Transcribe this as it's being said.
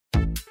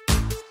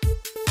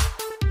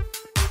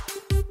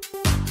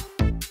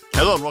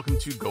Hello and welcome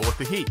to Go With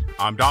The Heat.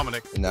 I'm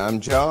Dominic. And I'm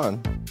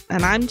John.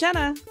 And I'm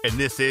Jenna. And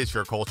this is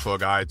your cultural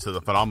guide to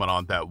the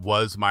phenomenon that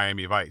was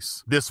Miami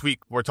Vice. This week,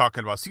 we're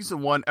talking about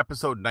Season 1,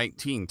 Episode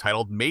 19,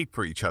 titled Made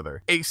for Each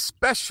Other. A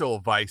special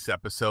Vice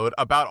episode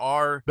about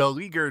our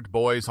beleaguered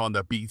boys on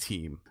the B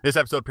team. This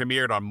episode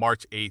premiered on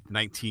March 8th,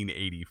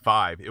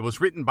 1985. It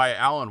was written by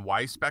Alan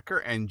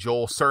Weisbecker and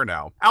Joel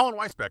Surnow. Alan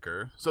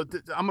Weisbecker, so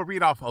I'm going to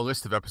read off a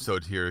list of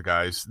episodes here,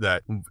 guys,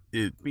 that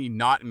me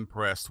not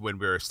impressed when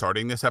we were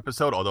starting this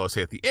episode, although I'll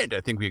say at the end,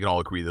 I think we can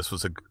all agree this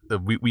was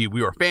we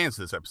were fans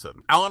of this episode.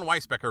 Alan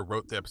Weisbecker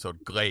wrote the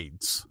episode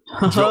Glades.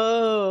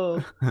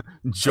 Joel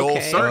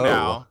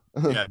Surnow.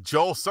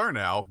 Joel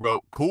Surnow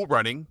wrote Cool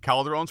Running,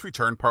 Calderon's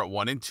Return, Part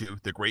 1 and 2,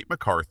 The Great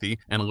McCarthy,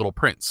 and Little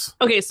Prince.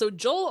 Okay, so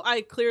Joel,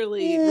 I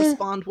clearly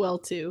respond well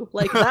to.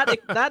 Like,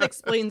 that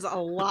explains a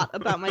lot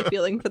about my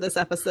feeling for this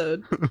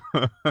episode.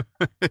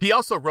 He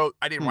also wrote,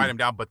 I didn't write him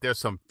down, but there's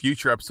some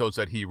future episodes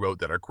that he wrote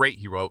that are great.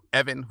 He wrote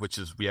Evan, which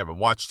is we haven't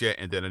watched yet,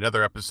 and then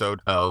another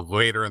episode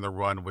later in the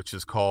run, which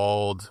is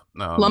called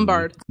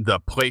Lombard. The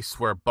Place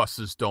Where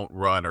Buses Don't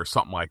Run, or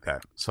something like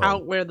that. So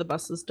Out Where the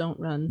Buses Don't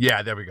Run.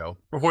 Yeah, there we go.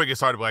 Before we get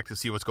started, we'd like to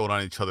see what's going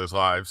on in each other's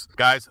lives.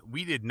 Guys,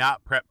 we did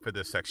not prep for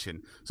this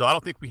section, so I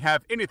don't think we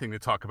have anything to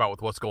talk about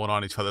with what's going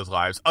on in each other's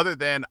lives, other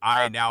than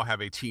I now have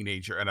a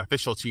teenager, an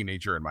official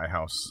teenager in my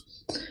house.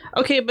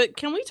 Okay, but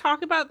can we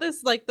talk about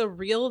this, like the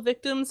real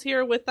victims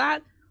here with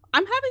that?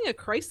 I'm having a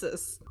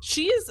crisis.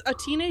 She is a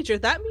teenager.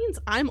 That means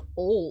I'm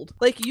old.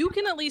 Like, you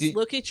can at least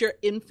look at your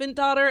infant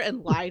daughter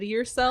and lie to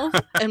yourself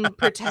and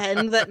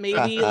pretend that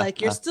maybe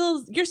like you're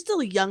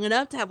still young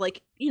enough to have,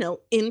 like, you know,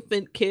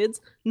 infant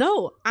kids.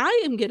 No,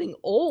 I am getting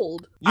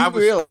old. You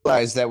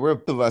realize that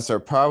both of us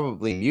are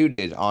probably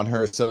muted on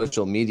her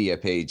social media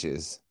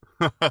pages.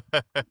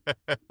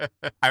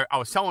 I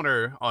was telling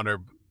her on her.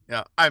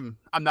 Yeah, I'm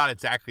not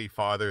exactly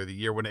father of the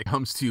year when it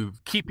comes to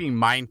keeping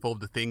mindful of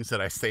the things that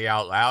I say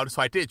out loud.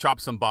 So I did drop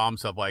some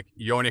bombs of like,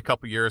 you're only a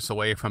couple years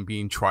away from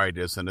being tried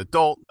as an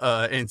adult,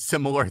 and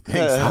similar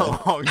things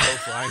along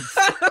those lines.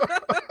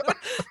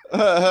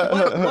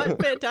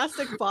 What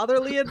fantastic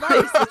fatherly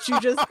advice that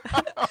you just...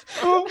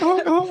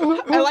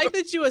 I like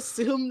that you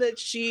assume that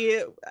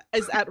she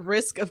is at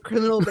risk of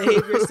criminal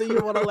behavior, so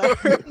you want to let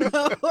her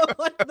know.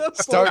 Like,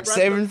 start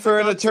saving for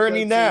an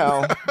attorney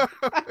now.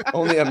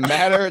 Only a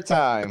matter of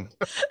time.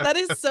 That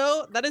is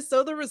so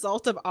the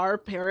result of our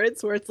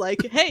parents, where it's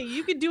like, hey,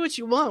 you can do what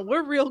you want.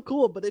 We're real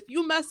cool, but if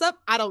you mess up,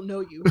 I don't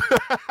know you.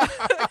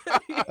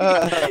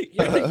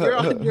 You're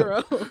on your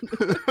own.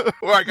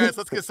 All right, guys,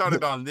 let's get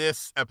started on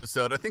this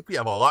episode. I think we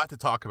have a lot to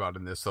talk about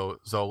in this, so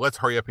let's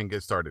hurry up and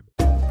get started.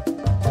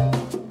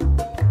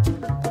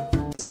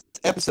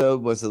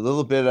 Episode was a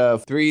little bit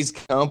of Three's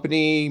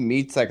Company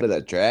meets like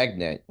a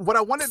dragnet. What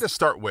I wanted to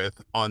start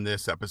with on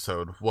this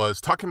episode was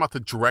talking about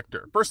the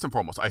director. First and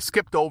foremost, I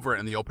skipped over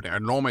in the opening.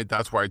 And normally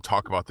that's where I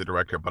talk about the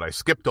director, but I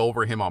skipped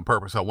over him on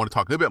purpose. I want to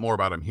talk a little bit more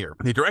about him here.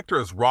 The director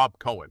is Rob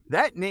Cohen.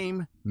 That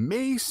name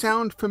may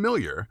sound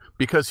familiar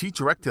because he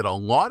directed a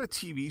lot of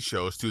TV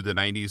shows through the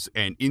 90s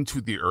and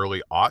into the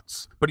early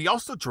aughts, but he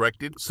also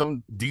directed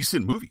some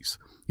decent movies.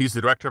 He's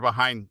the director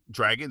behind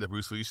Dragon, the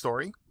Bruce Lee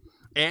story,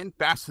 and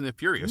Fast and the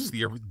Furious,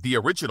 the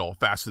original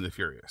Fast and the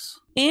Furious,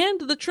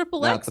 and the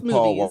Triple X movies.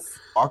 Paul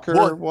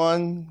Walker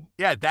one.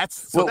 Yeah,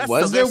 that's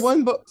was there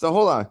one? So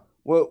hold on.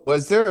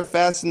 Was there a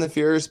Fast and the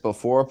Furious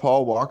before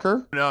Paul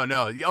Walker? No.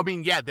 I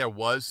mean, yeah, there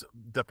was.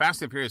 The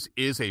Fast and Furious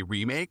is a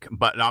remake,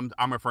 but I'm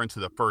referring to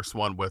the first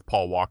one with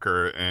Paul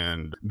Walker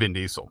and Vin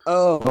Diesel.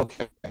 Oh,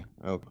 okay.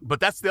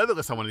 But that's the other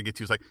list I wanted to get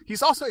to. Is like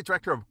he's also a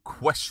director of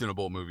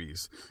questionable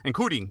movies,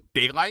 including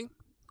Daylight,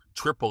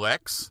 Triple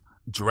X,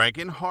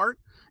 Dragonheart,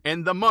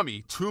 and The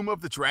Mummy, Tomb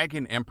of the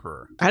Dragon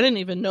Emperor. I didn't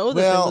even know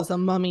that there was a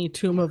Mummy,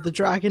 Tomb of the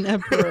Dragon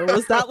Emperor.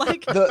 Was that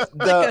like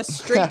a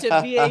straight to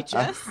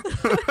VHS?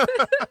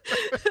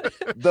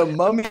 The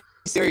Mummy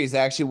series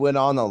actually went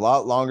on a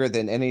lot longer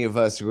than any of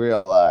us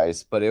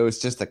realized, but it was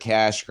just a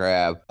cash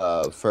grab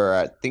for,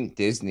 I think,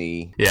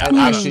 Disney. Yeah,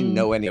 I shouldn't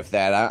know any of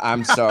that.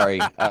 I'm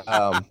sorry.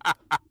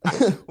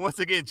 Once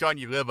again, John,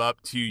 you live up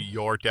to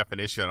your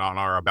definition on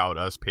our About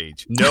Us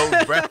page. No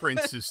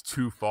reference is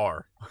too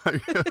far.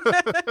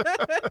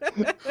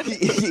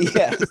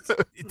 Yes.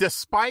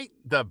 Despite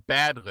the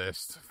bad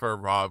list for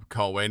Rob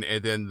Cohen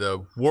and then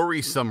the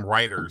worrisome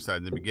writers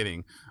in the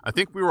beginning, I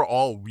think we were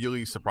all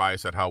really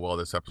surprised at how well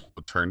this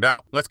episode turned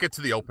out. Let's get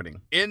to the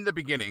opening. In the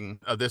beginning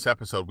of this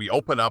episode, we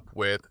open up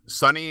with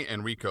Sonny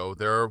and Rico.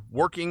 They're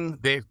working.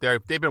 They've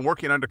been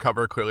working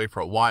undercover clearly for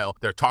a while.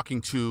 They're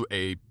talking to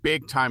a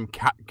big time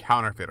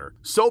counterfeiter.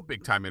 So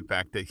big time, in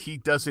fact, that he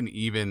doesn't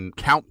even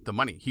count the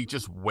money. He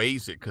just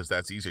weighs it because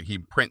that's easier. He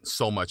prints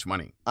so much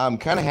money. I'm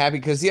kind of happy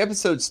because the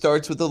episode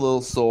starts with a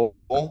little soul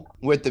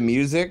with the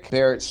music.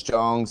 Barrett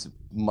Strong's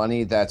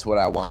money, that's what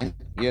I want,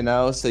 you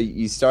know? So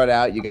you start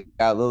out, you got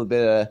a little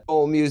bit of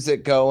old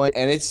music going,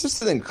 and it's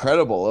just an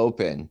incredible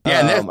open.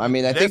 Yeah, I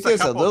mean, I think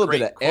there's a little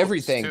bit of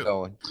everything too.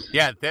 going.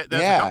 Yeah, there's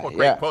a couple of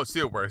great quotes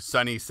too, where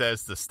Sonny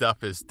says the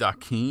stuff is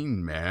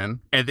Dakin,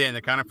 man. And then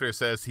the counterfeiter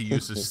says he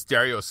uses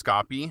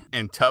stereoscopy,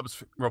 and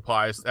Tubbs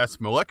replies,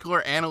 that's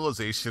molecular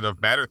analyzation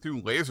of matter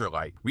through laser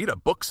light. Read a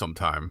book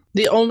sometime.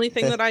 The only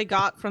thing that I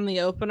got from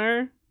the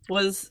opener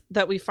was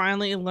that we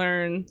finally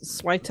learned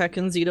Switek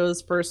and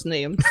Zito's first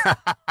names.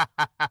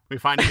 We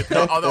finally get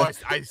to, although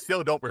I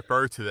still don't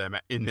refer to them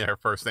in their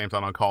first names.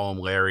 I don't call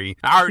them Larry.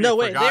 No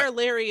way, they're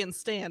Larry and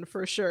Stan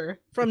for sure.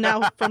 From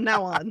now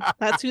on,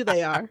 that's who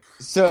they are.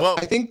 So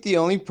I think the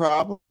only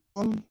problem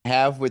I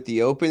have with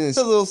the open is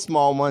a little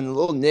small one, a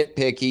little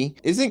nitpicky.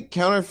 Isn't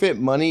counterfeit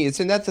money?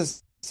 Isn't that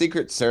the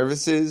Secret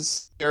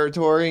Services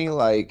territory?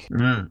 Like,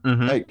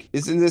 like,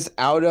 isn't this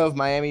out of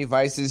Miami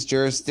Vice's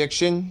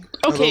jurisdiction?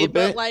 Okay,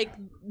 but like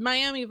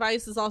Miami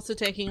Vice is also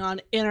taking on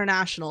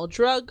international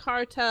drug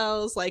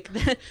cartels. Like,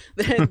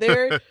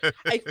 they're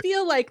I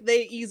feel like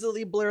they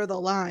easily blur the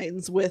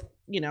lines with,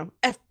 you know,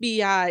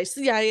 FBI,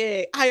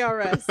 CIA,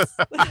 IRS.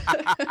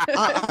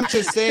 I'm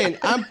just saying,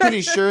 I'm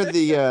pretty sure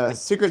the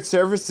Secret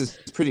Service is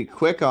pretty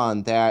quick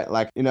on that.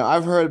 Like, you know,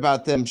 I've heard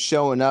about them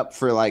showing up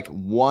for like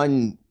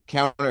one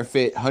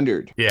counterfeit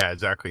 100. Yeah,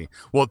 exactly.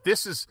 Well,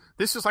 this is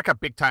like a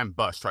big time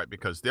bust, right?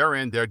 Because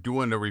they're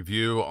doing a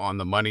review on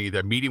the money.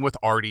 They're meeting with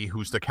Artie,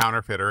 who's the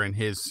counterfeiter, and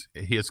he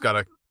has got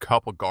a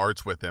couple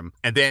guards with him.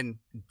 And then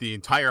the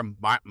entire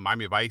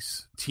Miami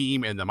Vice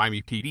team and the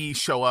Miami PD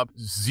show up.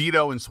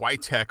 Zito and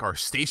Switek are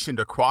stationed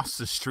across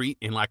the street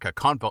in like a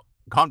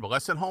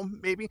convalescent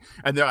home, maybe,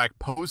 and they're like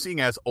posing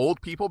as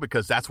old people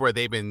because that's where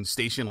they've been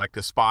stationed, like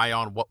to spy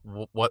on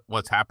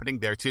what's happening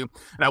there too.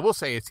 And I will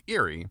say it's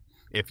eerie.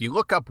 If you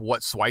look up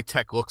what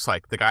Switek looks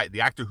like,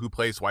 the actor who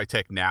plays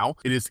Switek now,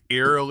 it is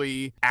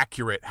eerily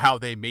accurate how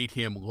they made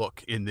him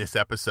look in this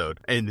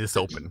episode, in this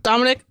open.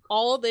 Dominic,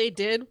 all they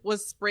did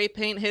was spray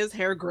paint his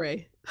hair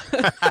gray.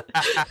 Well,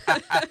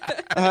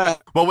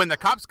 when the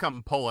cops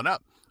come pulling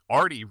up,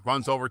 Artie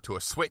runs over to a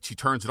switch. He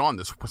turns it on.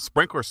 The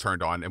sprinkler's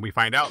turned on, and we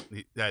find out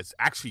that it's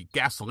actually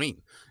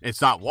gasoline.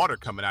 It's not water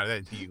coming out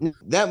of that.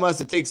 That must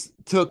have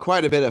took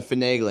quite a bit of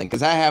finagling,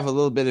 because I have a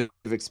little bit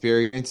of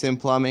experience in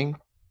plumbing.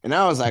 And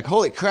I was like,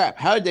 holy crap,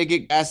 how did they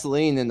get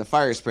gasoline in the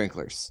fire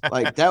sprinklers?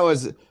 Like, that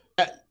was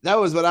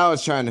what I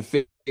was trying to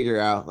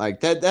figure out. Like,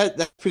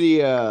 that's pretty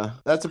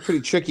that's a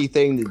pretty tricky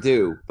thing to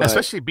do. But,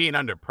 especially being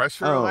under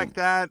pressure like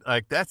that.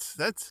 Like,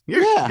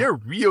 you're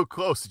real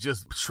close to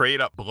just straight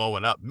up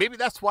blowing up. Maybe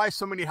that's why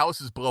so many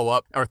houses blow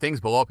up or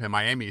things blow up in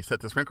Miami, is that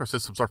the sprinkler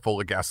systems are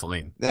full of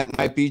gasoline. That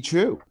might be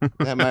true.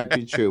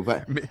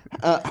 But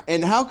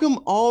and how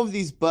come all of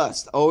these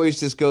busts always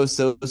just go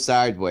so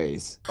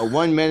sideways?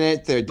 1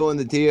 minute they're doing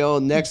the deal,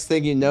 next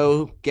thing you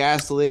know,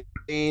 gasoline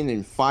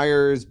and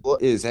fires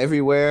is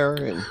everywhere.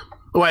 And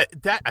well,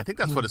 I think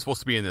that's what it's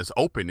supposed to be in this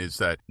open, is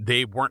that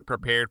they weren't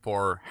prepared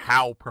for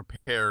how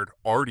prepared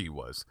Artie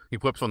was. He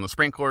flips on the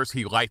sprinklers,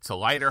 he lights a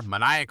lighter,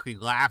 maniacally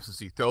laughs as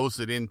he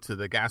throws it into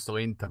the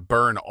gasoline to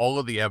burn all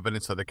of the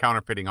evidence of the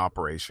counterfeiting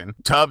operation.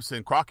 Tubbs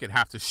and Crockett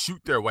have to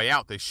shoot their way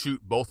out. They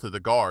shoot both of the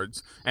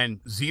guards,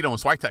 and Zito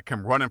and Switek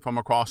come running from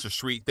across the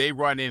street. They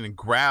run in and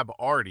grab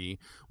Artie,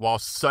 while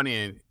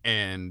Sonny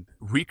and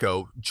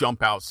Rico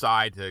jump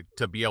outside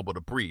to be able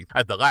to breathe.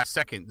 At the last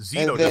second,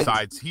 Zito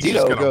decides he's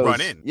just going to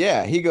run in.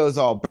 Yeah, he goes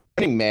all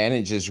Burning Man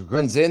and just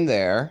runs in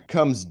there,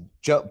 comes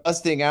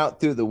busting out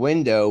through the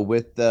window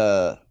with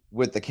the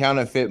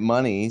counterfeit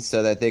money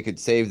so that they could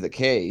save the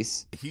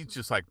case. He's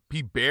just like,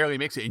 he barely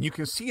makes it. And you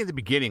can see in the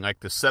beginning, like,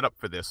 the setup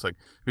for this, like,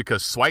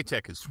 because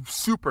Switek is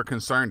super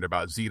concerned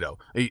about Zito,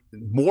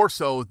 more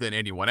so than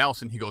anyone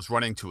else. And he goes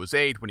running to his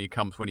aid when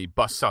he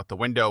busts out the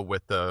window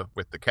with the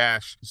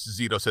cash.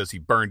 Zito says he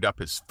burned up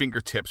his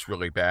fingertips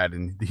really bad,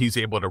 and he's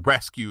able to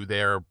rescue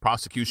their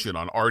prosecution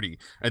on Artie.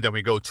 And then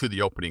we go to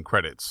the opening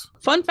credits.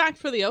 Fun fact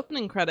for the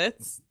opening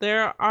credits,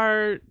 there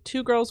are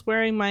 2 girls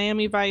wearing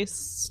Miami Vice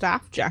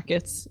staff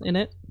jackets in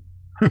it.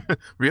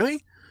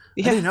 Really?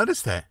 Yeah. I didn't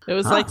notice that. It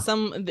was like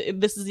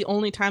this is the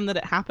only time that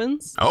it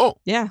happens. Oh.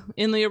 Yeah.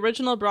 In the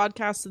original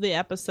broadcast of the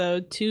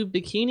episode, 2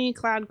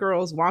 bikini-clad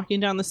girls walking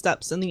down the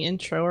steps in the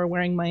intro are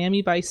wearing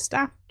Miami Vice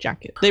staff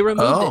jackets. They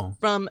removed it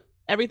from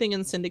everything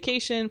in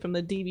syndication, from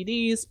the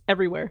DVDs,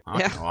 everywhere. Okay,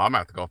 yeah. Well, I'm going to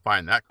have to go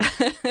find that.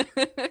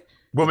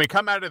 When we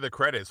come out of the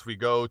credits, we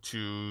go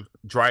to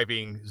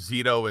driving.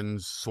 Zito and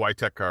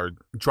Switek are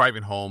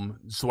driving home.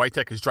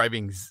 Switek is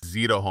driving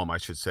Zito home, I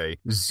should say.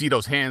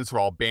 Zito's hands were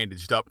all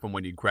bandaged up from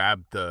when he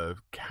grabbed the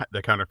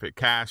counterfeit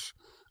cash.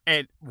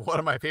 And one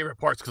of my favorite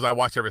parts, because I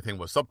watch everything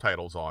with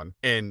subtitles on,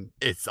 and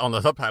it's on the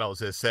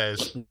subtitles, it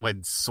says,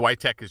 when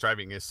Switek is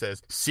driving, it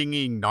says,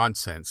 singing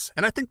nonsense.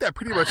 And I think that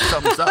pretty much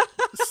sums up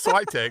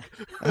Switek.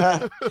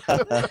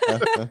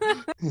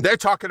 They're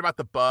talking about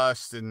the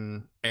bust,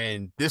 and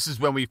this is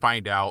when we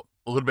find out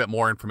a little bit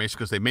more information,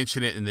 because they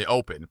mention it in the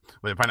open.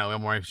 When they find out a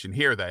little more information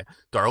here, that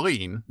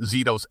Darlene,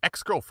 Zito's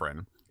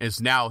ex-girlfriend, is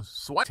now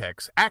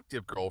Switek's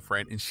active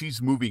girlfriend, and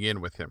she's moving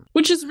in with him.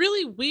 Which is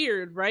really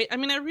weird, right? I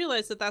mean, I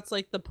realize that that's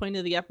like the point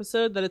of the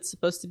episode, that it's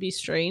supposed to be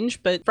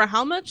strange, but for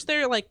how much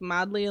they're like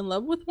madly in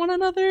love with one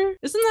another,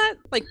 isn't that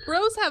like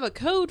bros have a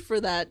code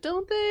for that,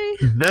 don't they?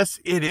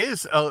 It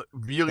is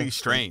really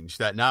strange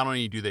that not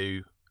only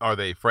are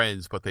they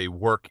friends, but they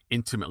work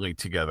intimately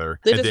together.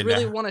 They just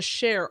really want to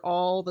share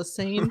all the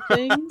same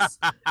things.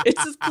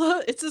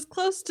 It's as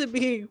close to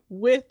being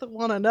with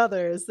one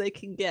another as they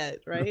can get,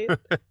 right?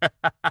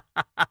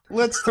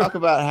 Let's talk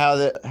about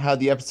how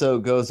the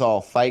episode goes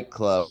all Fight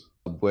Club,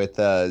 with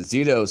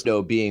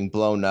Zito being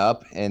blown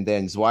up, and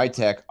then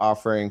Switek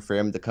offering for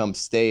him to come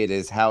stay at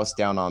his house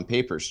down on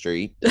Paper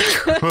Street.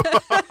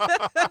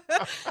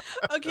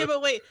 Okay,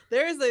 but wait,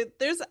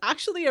 there's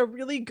actually a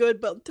really good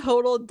but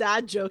total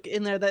dad joke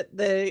in there that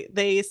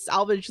they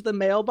salvage the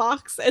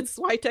mailbox and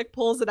Switek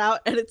pulls it out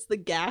and it's the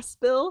gas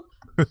bill.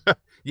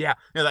 Yeah,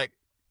 like,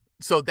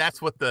 so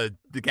that's what the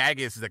gag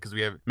is that, because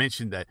we have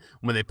mentioned that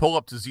when they pull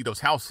up to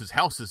Zito's house, his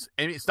house is,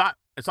 I mean, it's not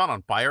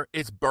on fire,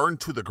 it's burned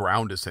to the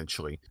ground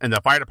essentially, and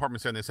the fire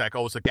department's there and they say, like,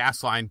 oh, it's a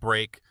gas line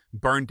break,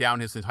 burned down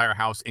his entire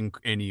house, and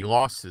he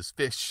lost his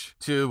fish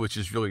too, which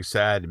is really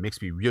sad. It makes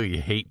me really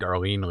hate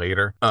Darlene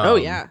later. Oh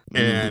yeah.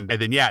 And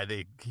then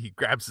he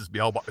grabs his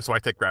mailbox, so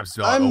Switek grabs his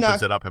mailbox,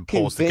 opens it up and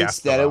pulls the gas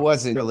bill that out. It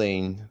wasn't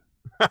Darlene.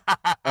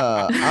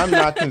 I'm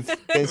not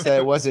convinced that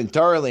it wasn't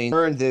Darlene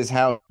burned his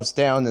house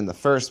down in the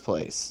first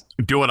place.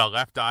 Doing a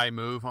left eye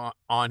move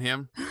on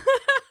him.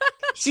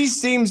 She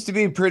seems to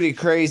be pretty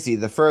crazy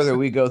the further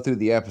we go through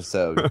the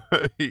episode.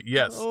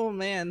 Yes. Oh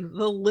man,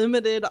 the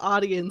limited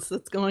audience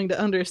that's going to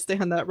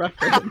understand that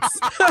reference.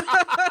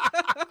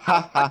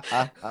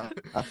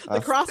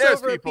 The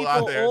crossover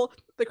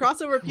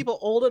people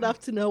old enough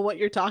to know what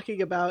you're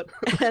talking about,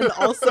 and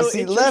also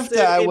see, Left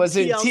Eye was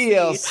in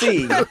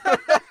TLC,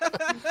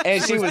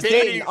 and she was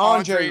dating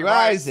Andre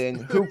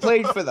Rison, who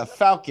played for the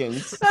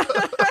Falcons.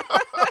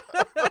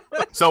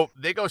 So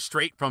they go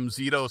straight from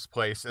Zito's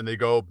place and they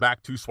go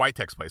back to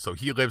Switek's place. So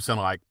he lives in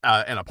like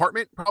an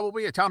apartment,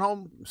 probably a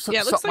townhome. Yeah,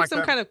 it looks like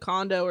some kind of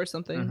condo or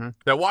something. Mm-hmm.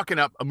 They're walking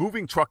up. A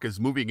moving truck is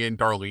moving in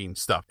Darlene's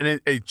stuff,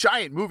 and a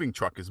giant moving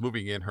truck is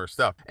moving in her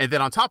stuff. And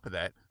then on top of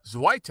that,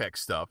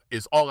 Switek's stuff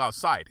is all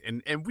outside.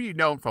 And we've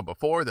known from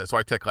before that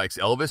Switek likes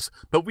Elvis,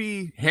 but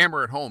we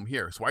hammer it home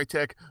here.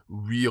 Switek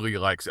really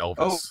likes Elvis.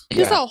 Oh, yeah.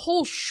 He's a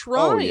whole shrine.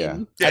 Oh, yeah.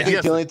 I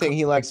think the only thing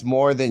he likes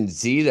more than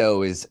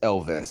Zito is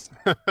Elvis.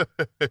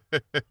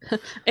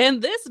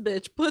 And this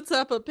bitch puts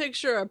up a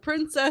picture of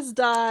Princess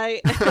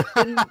Di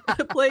in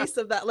place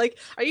of that. Like,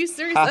 are you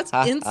serious? That's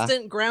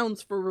instant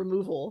grounds for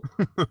removal.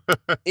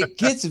 It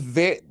gets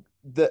the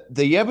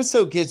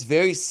episode gets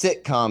very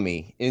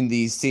sitcom-y in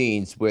these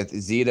scenes with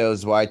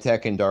Zito,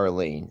 Switek, and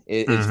Darlene.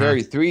 It's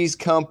very Three's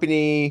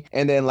Company,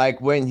 and then like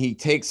when he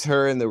takes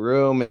her in the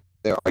room and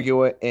they're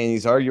arguing, and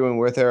he's arguing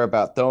with her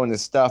about throwing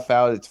his stuff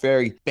out, it's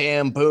very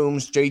bam boom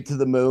straight to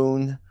the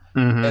moon,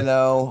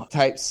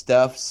 type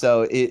stuff.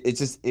 So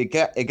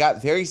it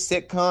got very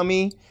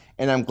sitcom-y.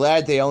 And I'm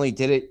glad they only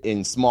did it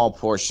in small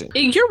portions.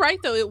 You're right,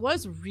 though. It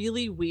was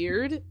really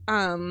weird.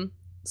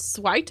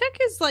 Switek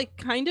is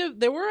like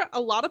there were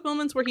a lot of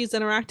moments where he's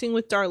interacting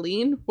with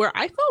Darlene where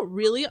I felt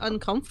really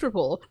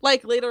uncomfortable.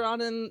 Like later on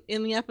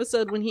in the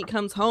episode when he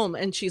comes home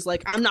and she's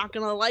like, I'm not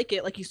gonna like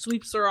it. Like he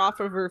sweeps her off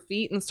of her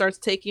feet and starts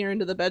taking her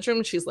into the bedroom.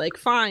 And she's like,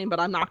 fine, but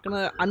I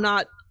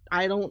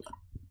don't,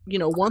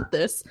 want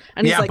this.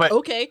 And he's like,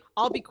 okay,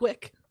 I'll be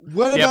quick.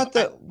 What about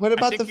the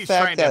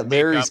fact that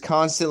Larry's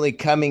constantly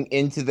coming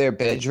into their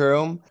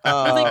bedroom?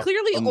 They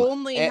clearly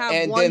only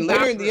have one then later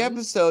bathroom. In the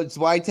episode,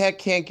 Switek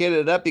can't get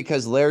it up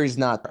because Larry's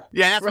not there.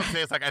 Yeah, that's what I'm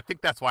saying. It's like, I think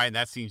that's why in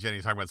that scene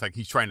Jenny's talking about, it's like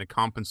he's trying to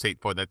compensate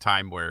for the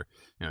time where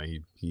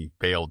he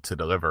failed to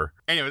deliver.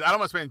 Anyways, I don't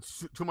want to spend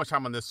too much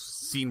time on this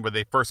scene where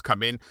they first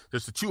come in.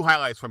 There's the two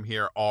highlights from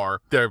here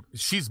are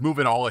she's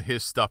moving all of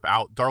his stuff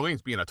out.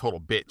 Darlene's being a total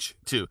bitch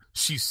too.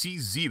 She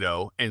sees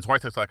Zito and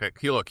Switek's like,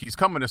 hey, look, he's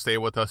coming to stay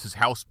with us. His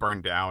house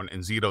burned down,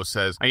 and Zito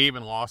says, I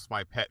even lost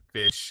my pet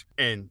fish.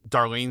 And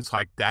Darlene's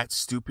like, that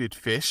stupid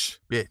fish,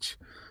 bitch.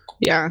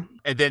 Yeah.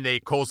 And then they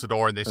close the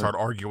door and they start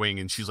arguing,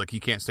 and she's like, he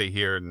can't stay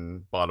here,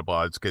 and blah blah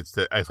blah. It's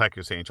like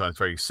you're saying, John, it's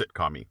very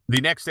sitcom-y. The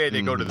next day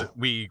they go to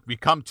we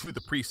come to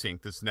the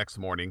precinct this next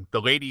morning. The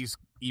ladies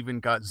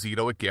even got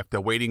Zito a gift. They're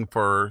waiting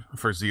for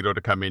Zito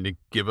to come in to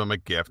give him a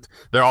gift.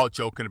 They're all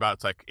joking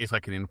about it's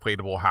like an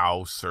inflatable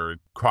house, or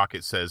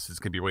Crockett says it's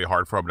gonna be really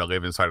hard for him to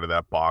live inside of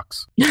that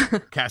box.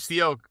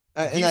 Castillo.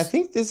 And I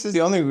think this is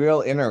the only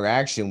real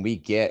interaction we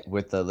get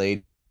with the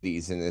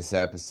ladies in this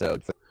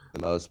episode for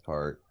the most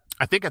part.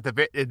 I think at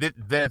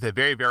the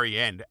very, very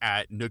end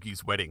at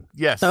Noogie's wedding.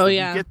 Yes. Oh,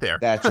 yeah. Get there.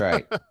 That's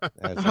right.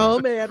 Oh,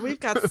 man. We've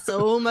got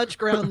so much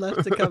ground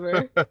left to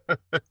cover.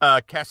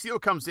 Castillo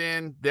comes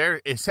in.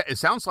 It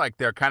sounds like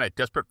they're kind of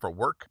desperate for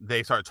work.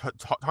 They start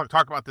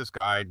talking about this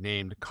guy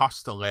named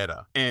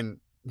Costelada. And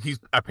he's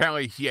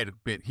apparently he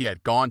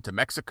had gone to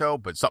Mexico,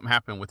 but something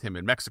happened with him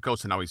in Mexico,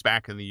 so now he's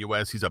back in the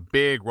U.S. He's a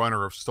big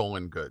runner of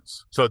stolen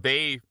goods. So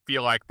they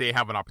feel like they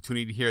have an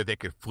opportunity here. They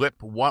could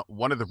flip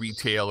one of the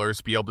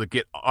retailers, be able to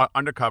get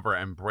undercover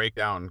and break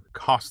down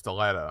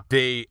Costelada.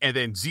 And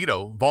then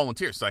Zito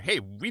volunteers, like, hey,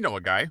 we know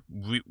a guy.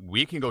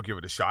 We can go give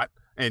it a shot.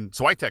 And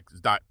Switek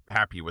is not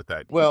happy with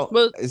that. Well,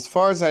 as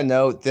far as I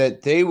know,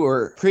 that they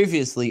were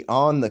previously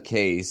on the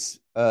case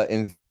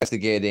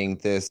investigating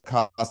this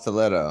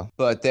Costelada,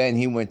 but then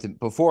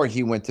before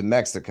he went to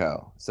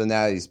Mexico. So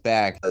now he's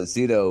back.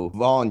 Zito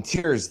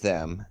volunteers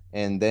them,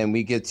 and then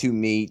we get to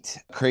meet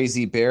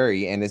Crazy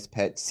Barry and his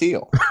pet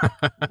seal.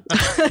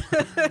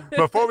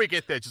 Before we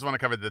get there, just want to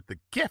cover that the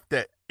gift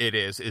that it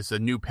is a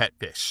new pet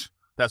fish.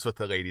 That's what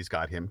the ladies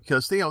got him,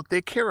 because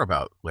they care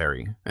about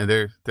Larry, and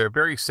they're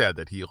very sad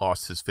that he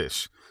lost his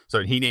fish.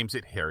 So he names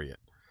it Harriet.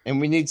 And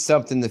we need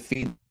something to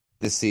feed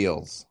the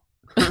seals.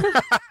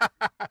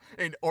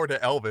 Or to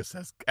Elvis,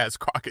 as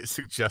Crockett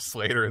suggests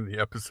later in the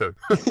episode.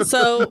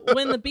 So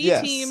when the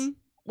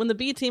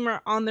B team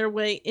are on their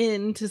way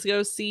in to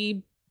go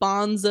see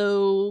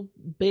Bonzo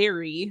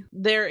Barry,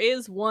 there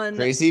is one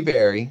Crazy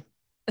Barry.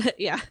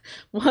 Yeah,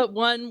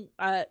 one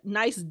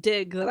nice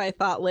dig that I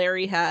thought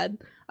Larry had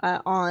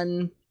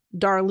on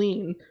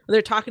Darlene.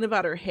 They're talking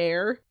about her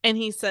hair, and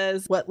he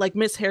says, what, like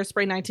Miss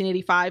Hairspray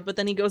 1985, but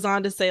then he goes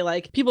on to say,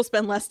 like, people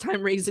spend less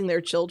time raising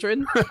their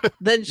children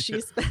than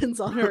she spends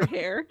on her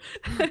hair.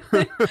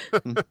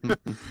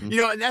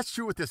 And that's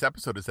true with this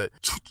episode, is that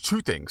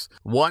two things.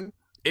 One,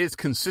 is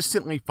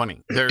consistently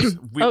funny.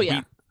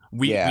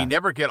 We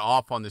never get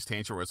off on this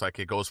tangent where it's like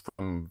it goes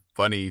from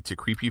funny to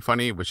creepy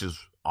funny, which is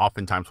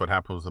oftentimes what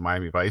happens with the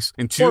Miami Vice.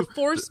 And two, or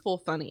forceful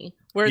funny,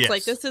 where it's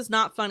like, this is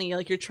not funny,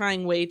 like you're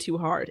trying way too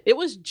hard. It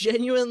was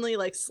genuinely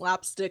like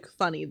slapstick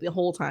funny the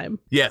whole time.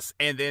 Yes,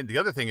 and then the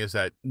other thing is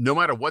that no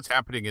matter what's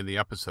happening in the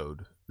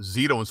episode,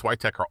 Zito and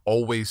Switek are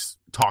always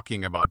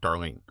talking about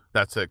Darlene.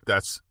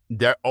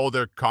 All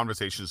their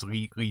conversations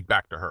lead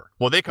back to her.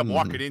 Well, they come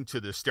walking into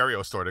the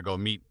stereo store to go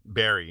meet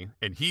Barry,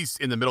 and he's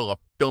in the middle of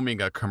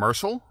filming a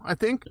commercial, I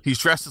think. He's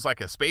dressed as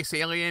like a space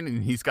alien,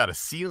 and he's got a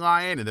sea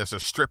lion, and there's a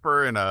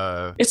stripper and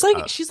a... It's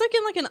like, she's like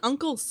in like an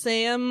Uncle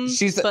Sam,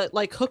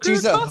 like hooker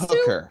She's a costume?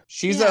 hooker.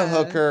 She's a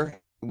hooker.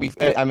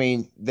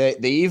 They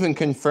even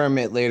confirm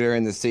it later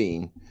in the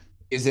scene.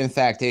 Is in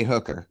fact a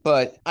hooker,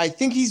 but I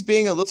think he's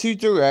being a little too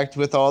direct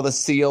with all the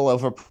seal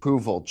of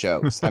approval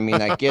jokes. I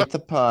mean, I get the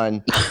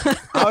pun.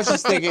 I was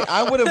just thinking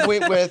I would have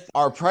went with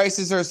our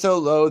prices are so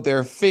low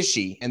they're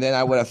fishy, and then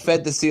I would have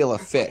fed the seal a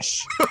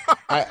fish.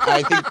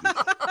 I think.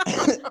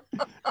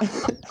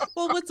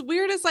 Well, what's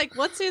weird is like,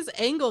 what's his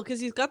angle? Because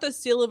he's got the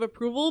seal of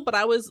approval, but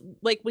I was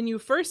like, when you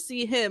first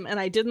see him, and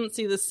I didn't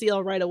see the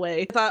seal right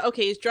away, I thought,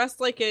 okay, he's dressed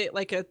like a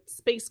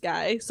space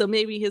guy, so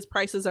maybe his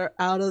prices are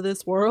out of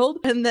this world.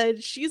 And then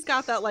she's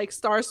got that like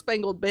Star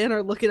Spangled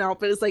Banner looking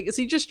outfit. It's like, is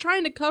he just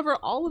trying to cover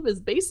all of his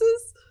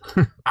bases?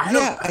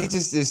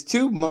 There's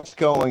too much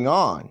going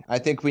on. I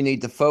think we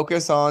need to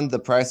focus on the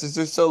prices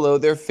are so low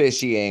they're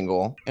fishy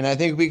angle, and I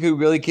think we could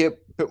really get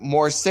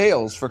more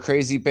sales for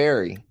Crazy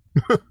Barry.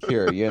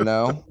 Here,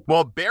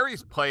 Well,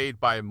 Barry's played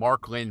by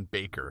Mark Lynn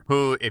Baker,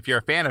 who, if you're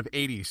a fan of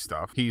 80s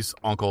stuff, he's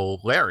Uncle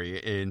Larry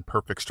in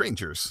Perfect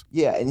Strangers.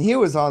 Yeah, and he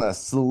was on a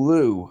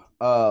slew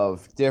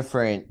of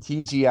different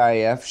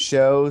TGIF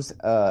shows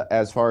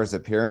as far as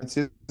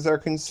appearances are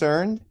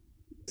concerned.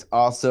 It's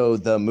also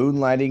the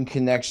Moonlighting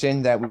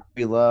Connection that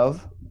we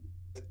love,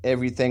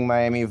 everything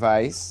Miami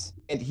Vice.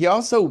 And he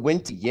also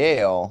went to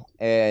Yale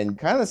and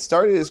kind of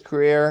started his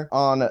career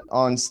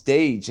on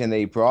stage in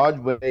a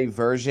Broadway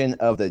version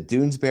of the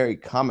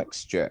Doonesbury comic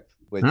strip,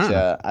 which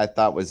I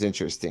thought was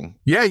interesting.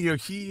 Yeah,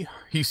 he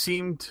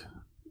seemed,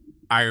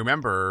 I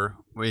remember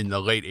in the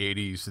late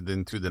 80s and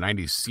then through the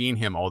 90s seeing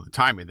him all the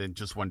time, and then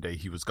just one day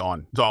he was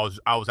gone. So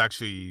I was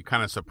actually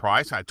kind of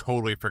surprised. I had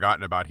totally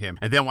forgotten about him,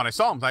 and then when I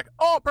saw him, I was like,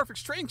 oh, Perfect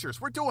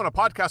Strangers, we're doing a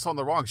podcast on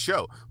the wrong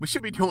show. We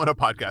should be doing a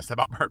podcast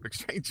about Perfect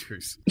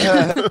Strangers.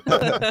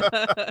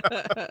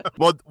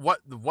 Well,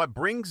 what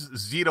brings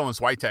Zito and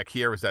Switek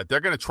here is that they're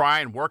going to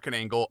try and work an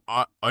angle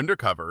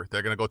undercover.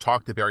 They're going to go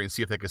talk to Barry and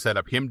see if they can set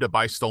up him to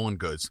buy stolen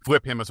goods,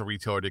 flip him as a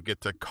retailer to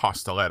get to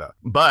Costelada.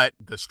 But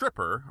the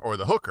stripper or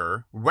the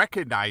hooker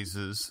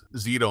recognizes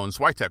Zito and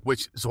Switek,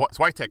 which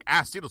Switek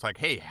asked Zito's like,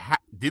 hey,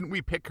 didn't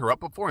we pick her up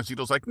before? And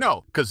Zito's like,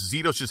 no, because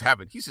Zito's just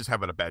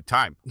having a bad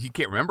time. He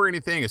can't remember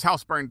anything. His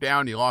house burned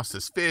down. He lost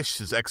his fish.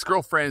 His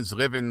ex-girlfriend's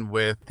living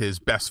with his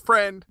best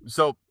friend.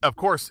 So, of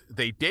course,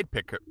 they did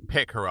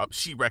pick her up.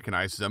 She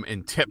recognizes them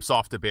and tips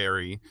off to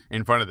Barry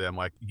in front of them,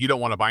 like, you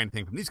don't want to buy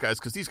anything from these guys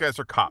because these guys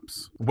are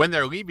cops. When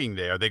they're leaving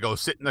there, they go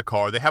sit in the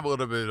car. They have a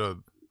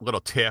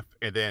little tiff,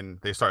 and then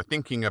they start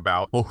thinking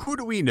about, well, who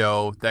do we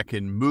know that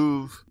can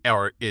move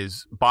or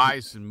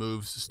buys and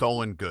moves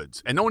stolen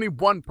goods? And only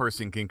one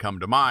person can come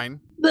to mind.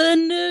 The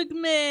Noog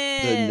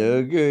Man. The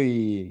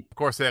Noogie. Of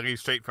course, they leave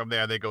straight from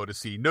there. They go to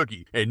see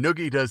Noogie, and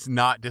Noogie does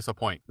not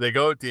disappoint. They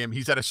go to him.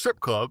 He's at a strip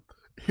club.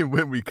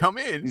 when we come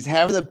in, he's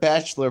having a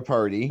bachelor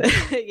party.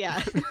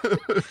 Yeah.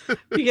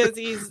 Because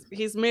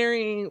he's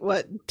marrying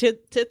what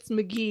Tits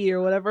McGee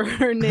or whatever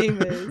her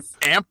name is.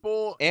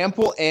 Ample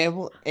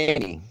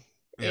Annie.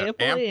 Yeah,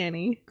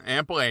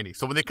 Ample Annie.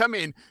 So when they come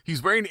in,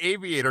 he's wearing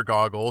aviator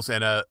goggles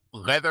and a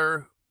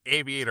leather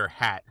aviator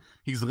hat.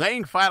 He's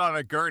laying flat on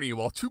a gurney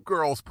while two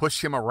girls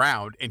push him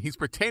around, and he's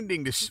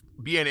pretending to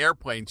be an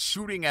airplane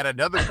shooting at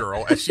another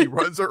girl as she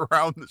runs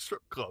around the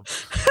strip club.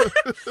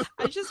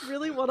 I just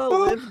really want to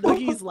live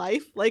Noogie's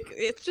life. Like,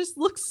 it just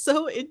looks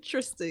so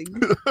interesting.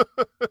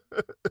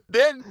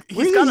 Then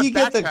where did he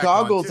get the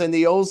goggles and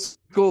the old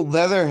school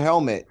leather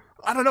helmet?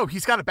 I don't know.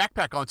 He's got a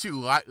backpack on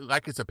too,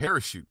 like it's a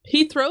parachute.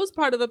 He throws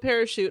part of a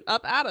parachute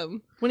up at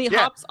him when he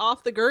hops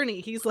off the gurney.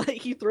 He's like,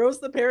 he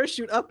throws the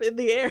parachute up in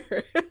the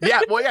air.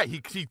 Yeah.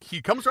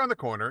 He comes around the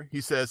corner.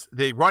 He says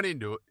they run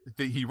into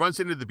it. He runs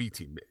into the B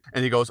team,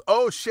 and he goes,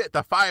 "Oh shit,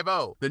 the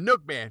 5-0, the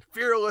Nook man,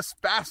 fearless,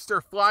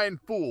 faster, flying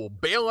fool,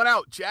 bailing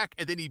out, Jack."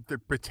 And then he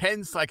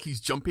pretends like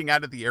he's jumping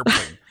out of the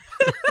airplane.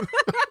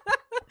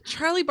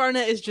 Charlie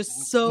Barnett is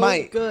just so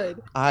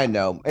good. I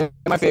know. And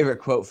my favorite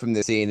quote from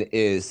this scene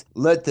is,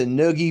 "Let the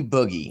Noogie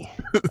boogie."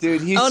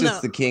 Dude, he's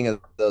the king of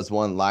those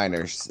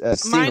one-liners.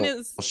 Mine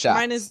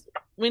is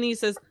when he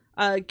says,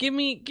 give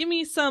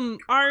me some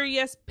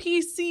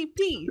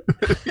RESPCP.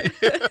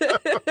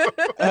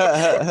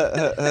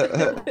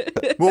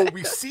 Well,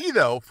 we see,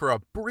 though, for a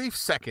brief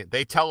second,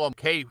 they tell him,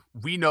 "Hey,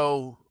 we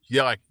know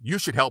you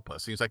should help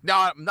us." And he's like, "No,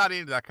 I'm not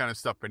into that kind of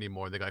stuff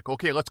anymore." They're like,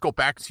 "Okay, let's go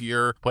back to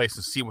your place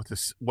and see what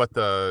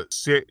the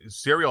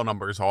serial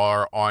numbers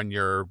are on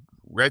your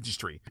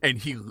registry." And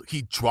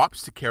he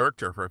drops the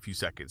character for a few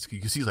seconds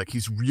because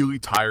he's really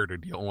tired of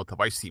dealing with the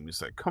Vice team.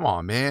 He's like, "Come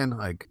on, man,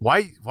 like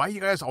why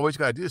you guys always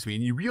gotta do this to me?"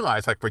 And you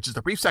realize, like, for just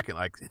a brief second,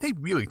 like, they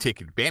really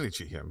take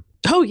advantage of him.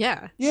 Oh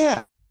yeah.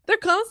 They're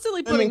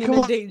constantly putting him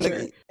in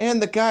danger.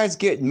 And the guy's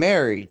getting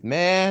married,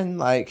 man.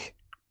 Like,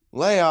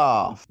 lay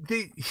off.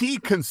 He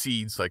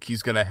concedes like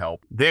he's gonna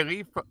help. They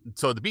leave,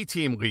 so the B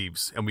team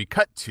leaves, and we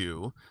cut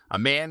to a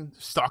man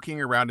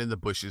stalking around in the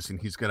bushes, and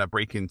he's gonna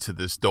break into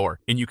this door.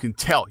 And you can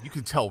tell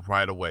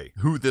right away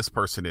who this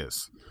person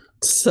is.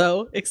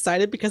 So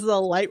excited because of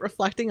the light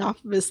reflecting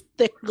off of his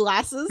thick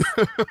glasses.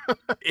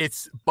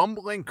 It's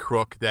bumbling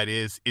crook that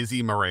is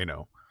Izzy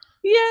Moreno.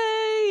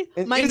 Yay!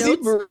 And my Izzy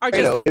notes Moreno are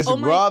just is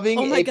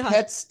robbing a God.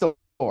 pet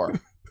store.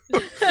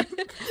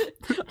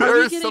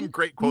 There's some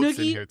great quotes Noogie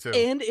in here too.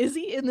 And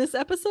Izzy in this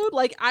episode.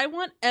 Like, I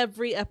want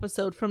every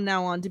episode from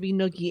now on to be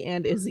Noogie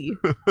and Izzy.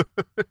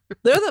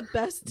 They're the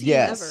best team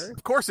ever.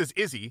 Of course, it's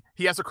Izzy.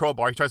 He has a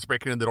crowbar. He tries to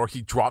break it in the door.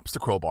 He drops the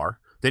crowbar.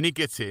 Then he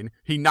gets in.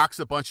 He knocks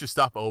a bunch of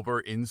stuff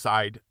over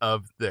inside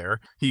of there.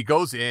 He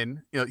goes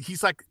in. He's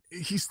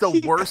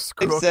the worst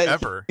crook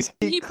ever.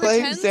 He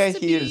claims that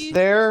he is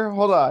there.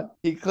 Hold on.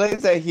 He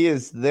claims that he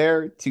is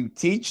there to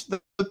teach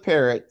the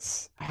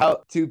parrots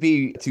how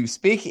to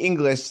speak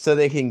English so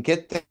they can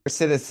get their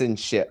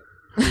citizenship.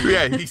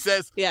 Yeah, he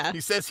says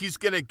he's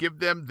gonna give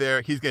them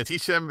he's gonna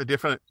teach them a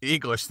different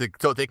English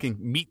so they can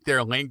meet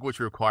their language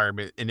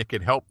requirement, and it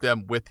can help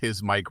them with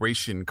his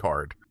migration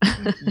card.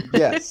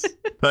 Yes.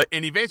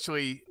 And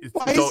eventually,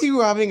 why is he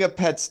robbing a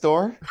pet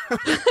store?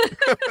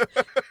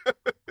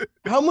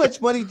 How much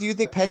money do you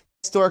think pet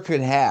store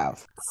could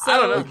have? So I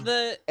don't know.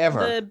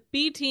 The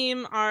B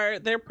team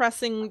they're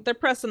pressing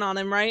on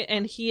him, right?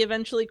 And he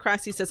eventually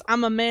cracks. He says,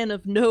 "I'm a man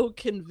of no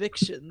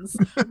convictions."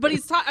 But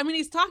he's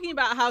talking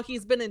about how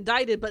he's been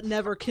indicted but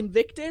never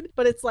convicted.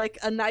 But it's like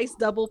a nice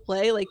double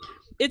play. Like,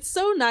 it's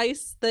so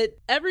nice that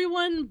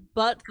everyone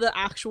but the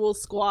actual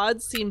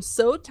squad seems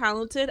so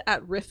talented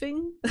at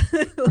riffing.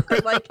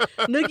 Like,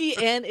 Noogie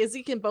and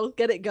Izzy can both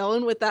get it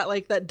going with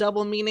that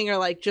double meaning, or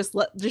like just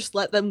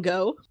let them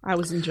go. I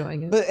was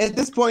enjoying it. But at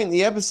this point in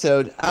the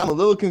episode, I'm a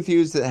little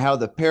confused at how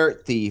the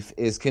parrot thief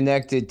is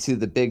connected to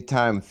the big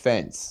time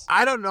fence.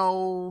 I don't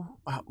know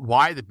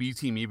why the B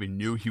team even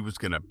knew he was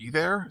going to be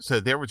there. So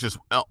they were just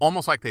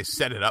almost like they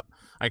set it up.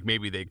 Like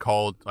maybe they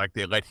called, like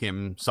they let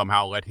him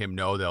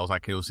know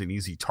that it was an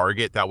easy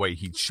target. That way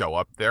he'd show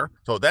up there.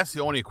 So that's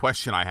the only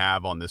question I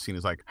have on this scene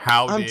is like,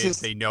 how did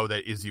they know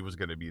that Izzy was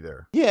going to be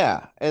there?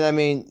 Yeah. And I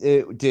mean,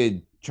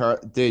 did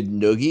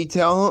Noogie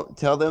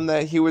tell them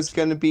that he was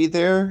going to be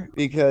there?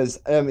 Because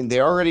I mean, they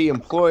already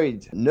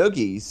employed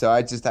Noogie, so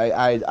I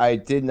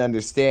didn't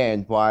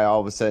understand why all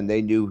of a sudden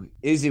they knew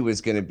Izzy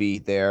was going to be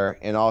there,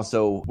 and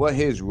also what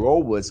his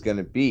role was going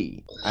to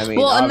be. I mean,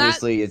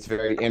 obviously it's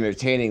very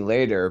entertaining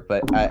later,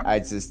 but I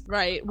just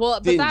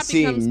didn't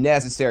seem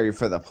necessary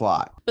for the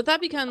plot. But that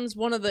becomes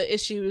one of the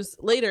issues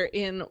later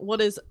in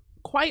what is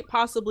quite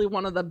possibly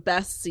one of the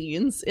best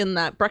scenes in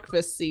that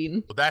breakfast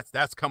scene. Well,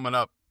 that's coming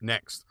up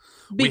next,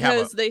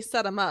 because they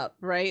set them up,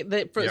 right?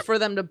 For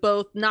them to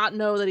both not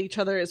know that each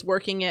other is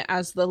working it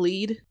as the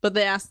lead, but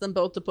they ask them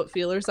both to put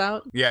feelers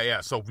out.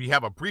 Yeah. So we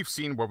have a brief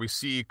scene where we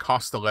see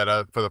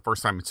Costelada for the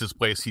first time. It's his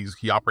place.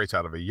 He operates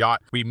out of a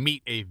yacht. We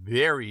meet a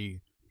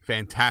very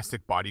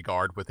fantastic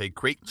bodyguard with a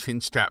great chin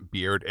strap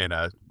beard and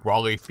a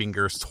Raleigh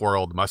fingers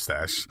twirled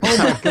mustache. Oh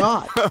my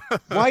God.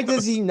 Why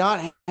does he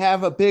not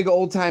have a big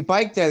old time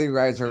bike that he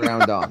rides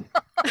around on?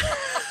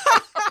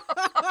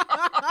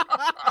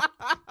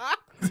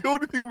 The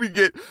only thing we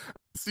get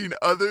seen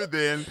other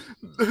than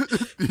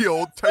the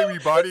old timey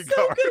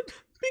bodyguard.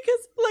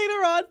 Because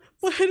later on,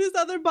 when his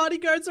other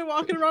bodyguards are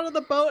walking around on the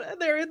boat and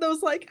they're in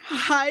those like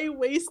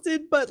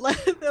high-waisted but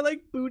they're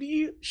like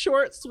booty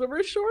short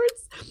swimmer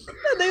shorts,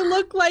 and they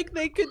look like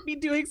they could be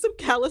doing some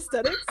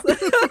calisthenics with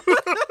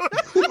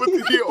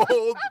the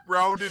old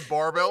rounded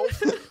barbells.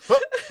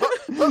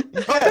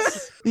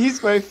 Yes,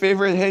 he's my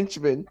favorite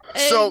henchman.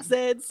 Eggs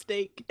and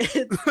steak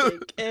and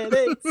steak and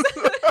eggs.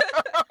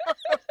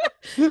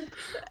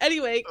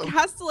 Anyway,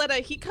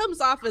 Costelada, he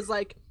comes off as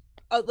like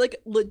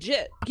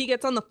legit. He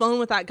gets on the phone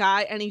with that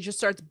guy and he just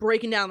starts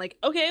breaking down like,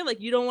 okay,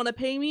 like you don't want to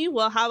pay me?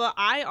 Well, how about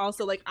I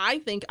also like, I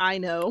think I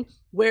know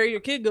where your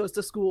kid goes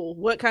to school,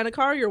 what kind of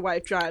car your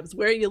wife drives,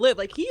 where you live.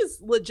 Like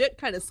he's legit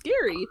kind of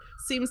scary,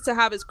 seems to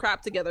have his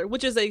crap together,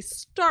 which is a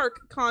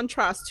stark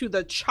contrast to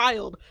the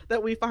child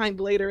that we find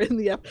later in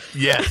the episode.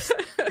 Yes.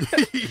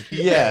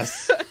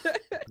 Yes.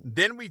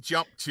 Then we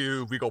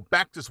go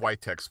back to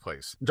Switek's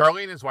place.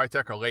 Darlene and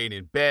Switek are laying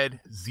in bed.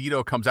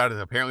 Zito comes out of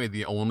apparently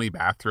the only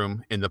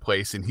bathroom in the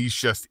place, and he's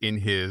just in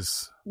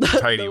his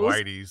tidy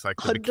whities, like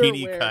the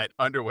bikini cut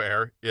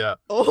underwear. Yeah.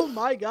 Oh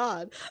my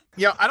God.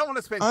 Yeah, I don't want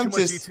to spend too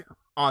much detail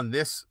on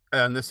this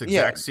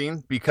exact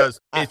scene because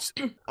it's.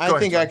 I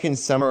think I can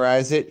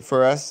summarize it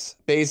for us.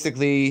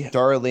 Basically,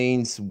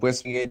 Darlene's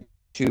whispering it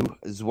to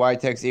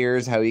Switek's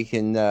ears how he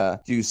can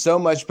do so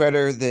much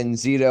better than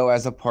Zito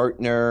as a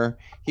partner.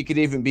 He could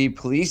even be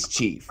police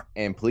chief.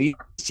 And police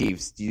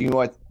chiefs, do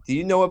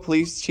you know what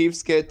police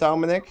chiefs get,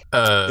 Dominic?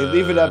 They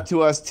leave it up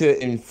to us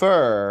to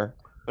infer,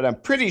 but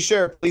I'm pretty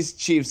sure police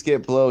chiefs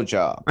get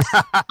blowjobs.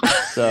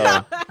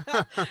 So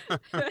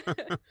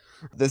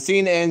the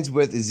scene ends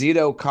with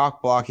Zito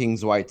cock blocking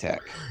Switek.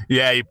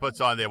 Yeah, he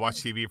puts on, they watch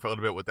TV for a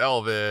little bit with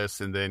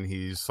Elvis, and then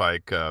he's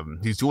like,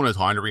 he's doing his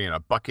laundry in a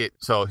bucket.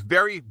 So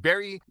very,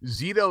 very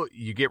Zito,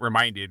 you get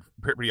reminded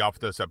pretty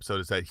often this episode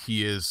is that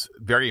he is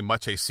very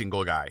much a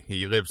single guy.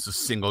 He lives a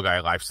single guy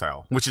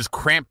lifestyle, which is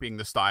cramping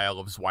the style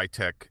of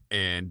Switek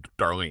and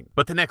Darlene.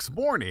 But the next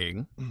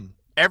morning,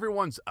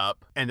 everyone's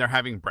up and they're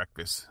having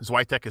breakfast.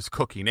 Switek is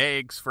cooking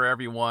eggs for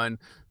everyone.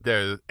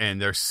 They're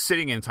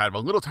sitting inside of a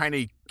little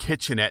tiny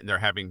kitchenette and they're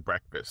having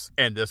breakfast.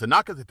 And there's a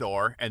knock at the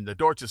door and the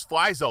door just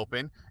flies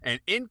open and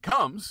in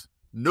comes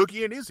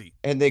Noogie and Izzy.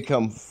 And they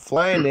come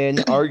flying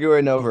in,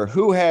 arguing over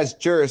who has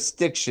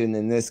jurisdiction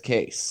in this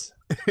case.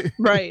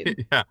 Right.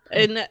 Yeah.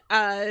 And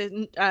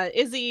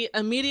Izzy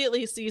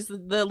immediately sees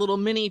the little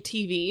mini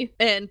TV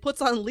and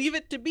puts on Leave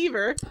It to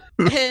Beaver,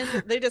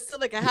 and they just sit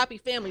like a happy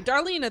family.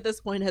 Darlene at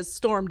this point has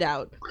stormed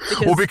out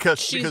because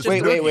she's just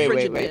wait.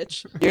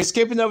 bitch. You're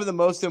skipping over the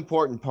most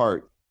important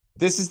part.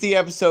 This is the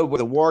episode where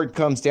the ward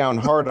comes down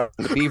hard on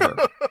the beaver.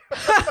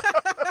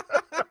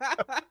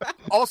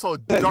 Also,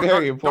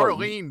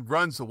 Darlene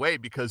runs away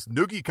because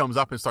Noogie comes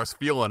up and starts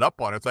feeling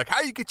up on her. It's like, how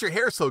do you get your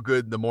hair so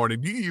good in the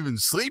morning? Do you even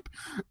sleep?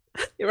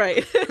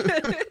 Right.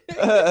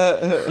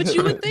 But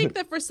you would think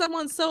that for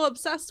someone so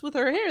obsessed with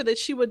her hair that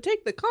she would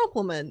take the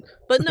compliment.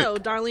 But no,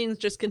 Darlene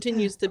just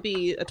continues to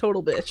be a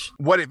total bitch.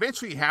 What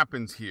eventually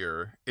happens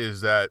here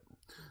is that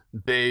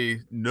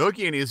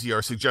Noogie and Izzy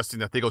are suggesting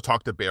that they go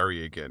talk to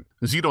Barry again.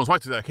 Zito's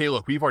like, hey,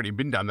 look, we've already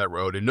been down that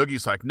road. And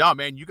Noogie's like, nah,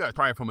 man, you got to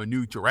try it from a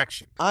new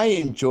direction. I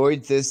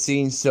enjoyed this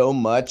scene so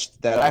much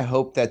that I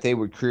hope that they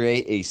would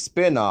create a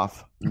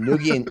spin-off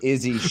Noogie and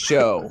Izzy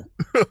show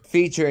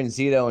featuring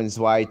Zito and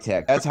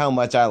Switek. That's how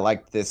much I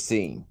liked this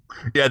scene.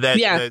 Yeah, that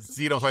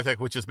Zito and Switek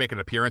would just make an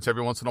appearance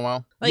every once in a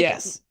while. Like,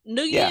 yes.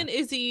 Noogie and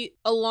Izzy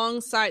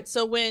alongside.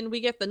 So when we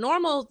get the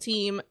normal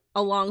team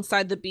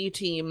alongside the B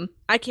team,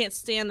 I can't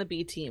stand the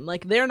B team.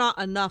 Like, they're not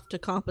enough to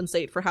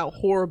compensate for how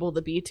horrible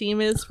the B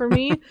team is for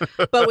me.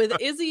 But with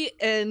Izzy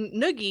and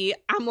Noogie,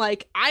 I'm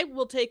like, I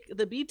will take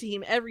the B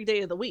team every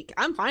day of the week.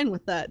 I'm fine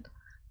with that.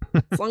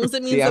 As long as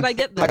it means that I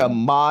get them. Like a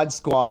mod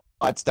squad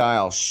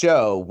style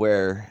show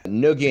where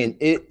Noogie and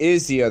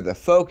Izzy are the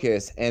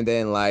focus, and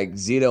then like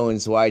Zito and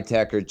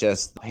Switek are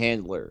just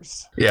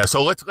handlers. Yeah,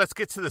 so let's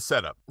get to the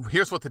setup.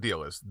 Here's what the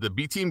deal is. The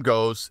B team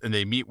goes and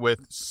they meet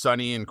with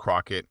Sonny and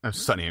Crockett.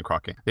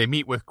 They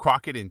meet with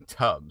Crockett and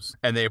Tubbs,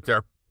 and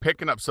they're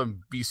picking up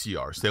some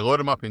VCRs. They load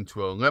them up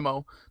into a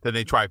limo. Then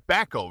they drive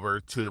back over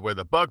to where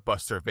the Bug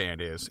Buster van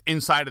is.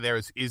 Inside of there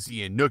is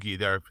Izzy and Noogie.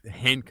 They're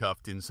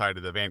handcuffed inside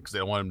of the van because they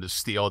don't want them to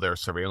steal their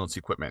surveillance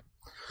equipment.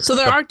 So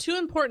there are two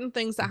important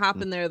things that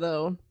happen there,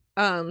 though.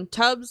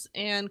 Tubbs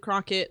and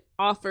Crockett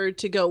offered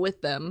to go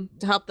with them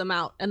to help them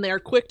out, and they are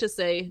quick to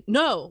say,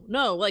 no,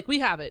 like, we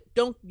have it.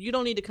 You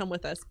don't need to come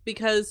with us,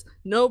 because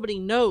nobody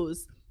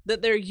knows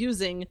that they're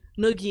using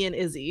Noogie and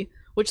Izzy,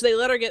 which they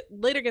later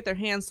get their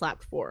hands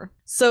slapped for.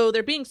 So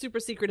they're being super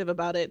secretive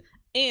about it.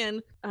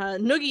 And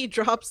Noogie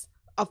drops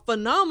a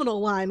phenomenal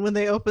line when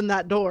they open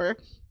that door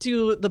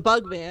to the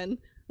bug van,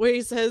 where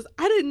he says,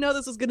 I didn't know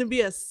this was going to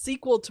be a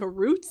sequel to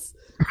Roots.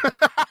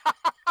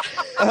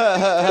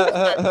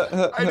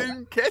 I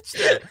didn't catch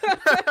that.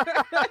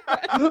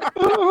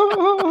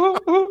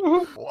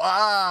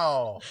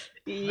 Wow.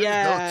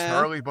 Yeah. No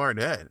Charlie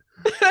Barnett.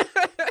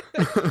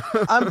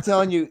 I'm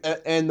telling you,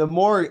 and the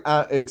more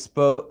I'm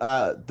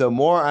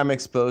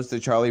exposed to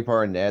Charlie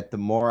Barnett, the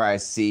more I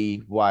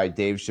see why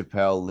Dave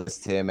Chappelle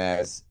lists him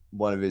as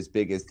one of his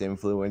biggest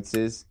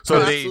influences.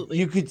 So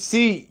you could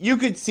see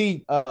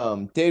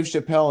Dave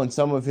Chappelle in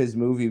some of his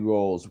movie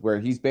roles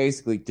where he's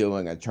basically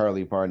doing a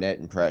Charlie Barnett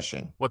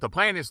impression. What the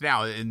plan is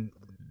now, and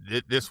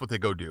this is what they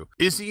go do.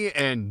 Izzy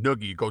and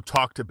Noogie go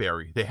talk to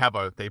Barry. They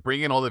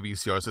bring in all the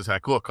VCRs. It's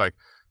like, look, like,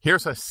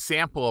 here's a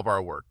sample of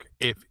our work.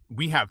 If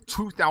we have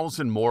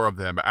 2,000 more of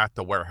them at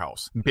the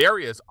warehouse.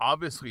 Barry is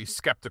obviously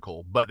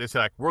skeptical, but it's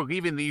like, we're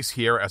leaving these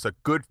here as a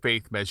good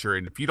faith measure.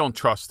 And if you don't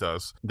trust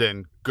us,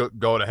 then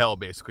go to hell,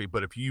 basically.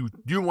 But if you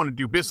do want to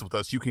do business with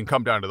us, you can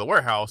come down to the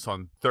warehouse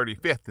on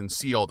 35th and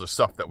see all the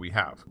stuff that we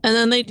have. And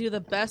then they do the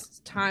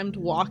best timed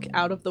walk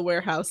out of the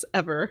warehouse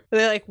ever.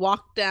 They like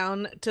walk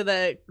down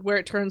to where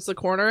it turns the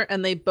corner,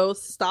 and they both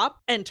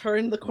stop and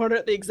turn the corner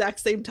at the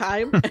exact same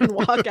time and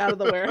walk out of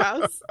the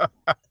warehouse.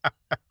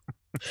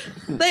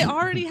 They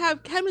already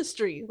have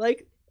chemistry.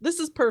 Like, this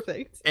is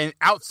perfect. And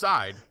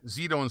outside,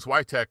 Zito and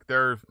Switek,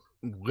 they're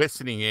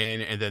listening in,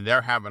 and then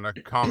they're having a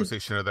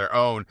conversation of their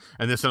own.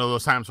 And this is one of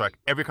those times, like,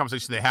 every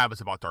conversation they have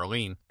is about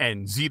Darlene.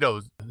 And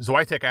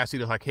Switek asks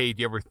Zito, like, hey,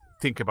 do you ever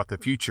think about the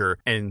future?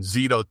 And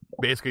Zito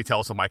basically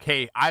tells him, like,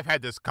 hey, I've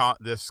had this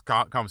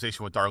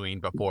conversation with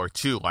Darlene before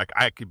too. Like,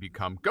 I could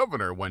become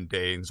governor one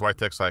day. And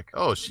Switek's like,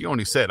 oh, she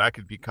only said I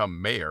could become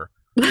mayor.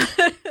 Because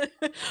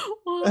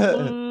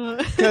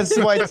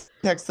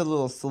Switek's a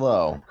little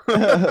slow.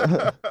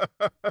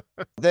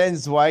 Then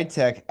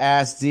Switek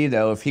asked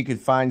Zito if he could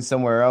find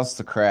somewhere else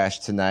to crash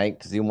tonight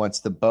because he wants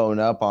to bone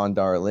up on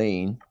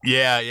Darlene.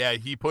 Yeah,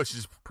 he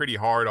pushes pretty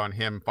hard on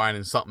him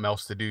finding something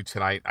else to do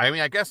tonight. I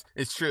mean, I guess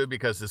it's true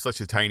because it's such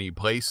a tiny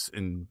place,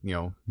 and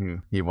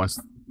he wants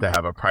to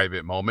have a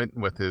private moment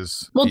with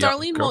his. Well,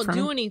 Darlene won't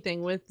do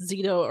anything with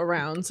Zito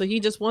around, so he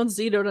just wants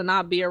Zito to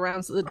not be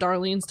around so that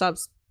Darlene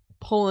stops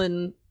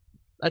pulling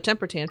a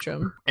temper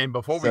tantrum. And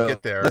before we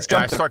get there, let's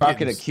jump to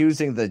Crockett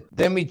accusing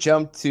then we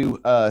jump to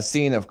a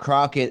scene of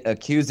Crockett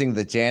accusing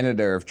the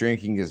janitor of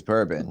drinking his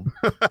bourbon.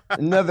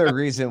 Another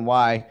reason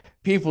why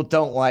people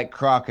don't like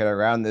Crockett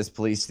around this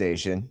police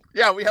station.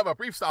 Yeah, we have a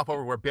brief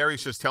stopover where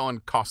Barry's just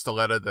telling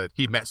Costelada that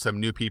he met some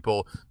new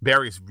people.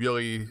 Barry's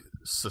really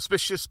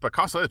suspicious, but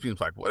Costelada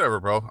seems like, whatever,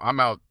 bro, I'm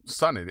out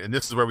sunning. And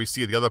this is where we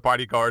see the other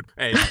bodyguard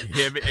and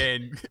him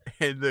and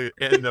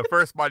the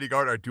first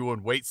bodyguard are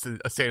doing weights and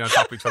standing on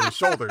top of each other's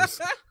shoulders.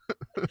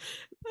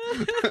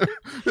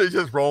 They're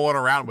just rolling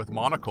around with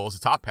monocles,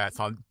 top hats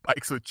on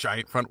bikes with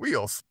giant front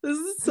wheels. This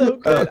is so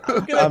good.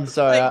 I'm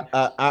sorry,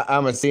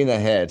 I'm a scene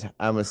ahead.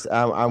 I'm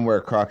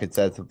where Crockett's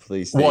at the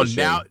police station. Well,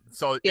 now,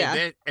 so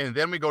yeah. and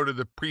then we go to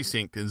the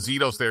precinct, and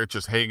Zito's there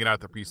just hanging out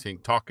at the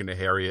precinct, talking to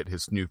Harriet,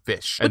 his new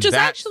fish, which is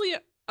actually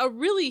a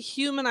really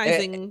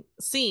humanizing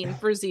scene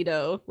for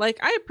Zito. Like,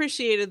 I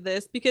appreciated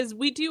this because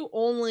we do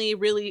only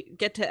really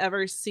get to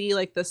ever see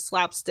like the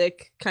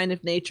slapstick kind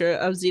of nature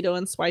of Zito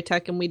and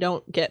Switek, and we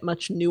don't get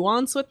much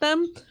nuance with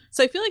them.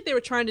 So I feel like they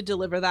were trying to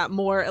deliver that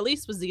more, at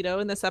least with Zito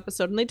in this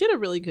episode, and they did a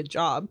really good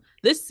job.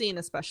 This scene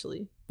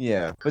especially.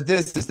 Yeah, but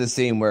this is the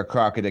scene where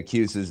Crockett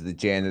accuses the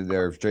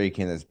janitor of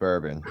drinking his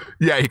bourbon.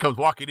 Yeah, he comes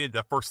walking in.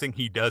 The first thing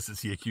he does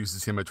is he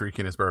accuses him of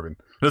drinking his bourbon.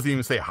 Doesn't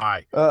even say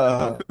hi.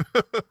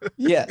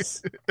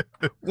 Yes.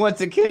 Once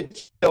again,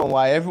 showing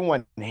why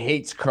everyone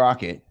hates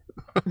Crockett.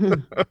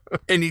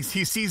 And he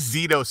sees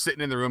Zito sitting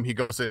in the room. He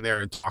goes in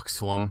there and talks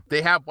to him.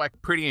 They have like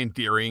pretty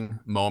endearing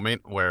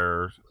moment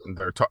where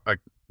they're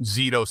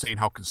Zito saying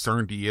how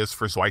concerned he is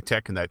for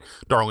Switek and that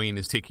Darlene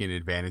is taking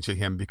advantage of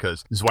him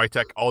because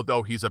Switek,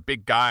 although he's a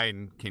big guy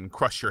and can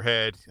crush your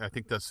head, I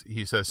think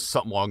he says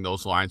something along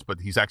those lines, but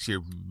he's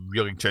actually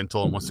really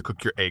gentle and wants to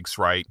cook your eggs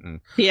right.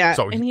 And yeah,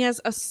 so and he has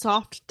a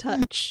soft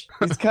touch.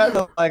 He's kind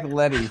of like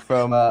Letty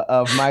from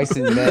of Mice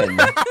and Men.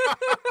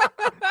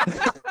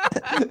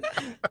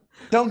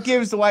 Don't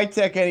give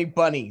Switek any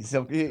bunnies.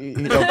 He'll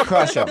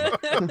crush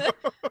them.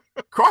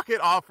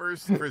 Crockett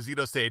offers for Zito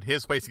to stay at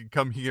his place and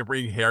come here and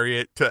bring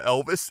Harriet to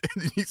Elvis.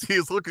 And you see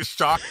his look of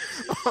shock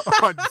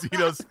on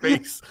Zito's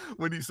face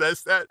when he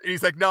says that. And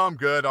he's like, no, I'm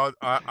good.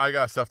 I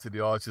got stuff to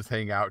do. I'll just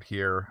hang out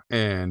here.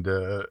 And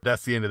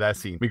that's the end of that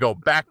scene. We go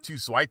back to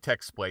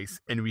Switek's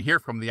place and we hear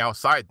from the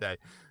outside that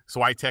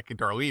Switek and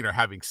Darlene are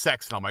having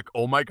sex, and I'm like,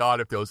 oh my god,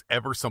 if there was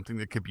ever something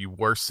that could be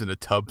worse than a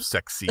tub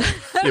sex scene,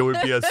 it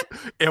would be us.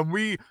 And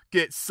we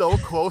get so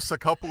close a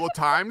couple of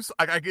times,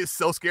 I get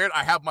so scared.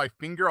 I have my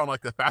finger on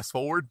like the fast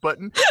forward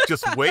button,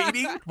 just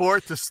waiting for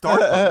it to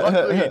start. But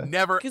luckily, it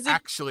never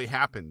actually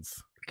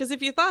happens. because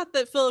if you thought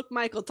that Philip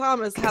Michael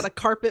Thomas had a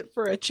carpet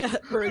for a chest,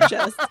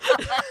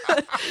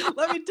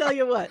 let me tell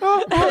you what.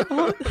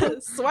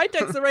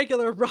 Switek's a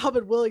regular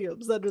Robin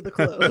Williams under the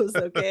clothes,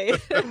 okay?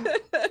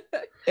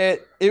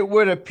 It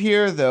would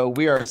appear, though,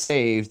 we are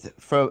saved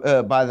from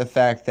by the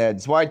fact that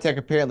Switek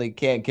apparently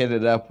can't get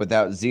it up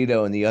without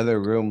Zito in the other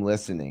room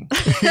listening.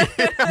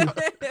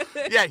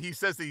 Yeah, he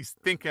says that he's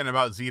thinking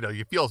about Zito.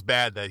 He feels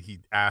bad that he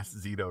asked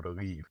Zito to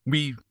leave.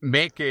 We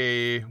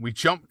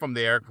jump from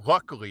there,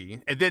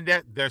 luckily, and then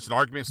there's an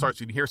argument starts.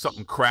 You hear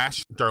something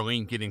crash.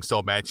 Darlene getting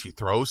so mad she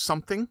throws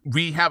something.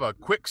 We have a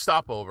quick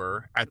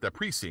stopover at the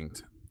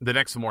precinct the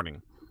next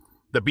morning.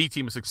 The B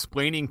team is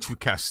explaining to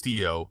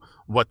Castillo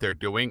what they're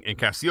doing, and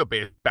Castillo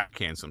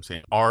backhands them,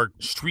 saying, our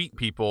street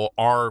people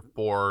are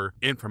for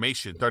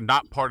information. They're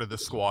not part of the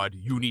squad.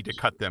 You need to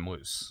cut them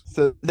loose.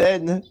 So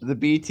then the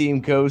B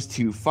team goes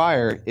to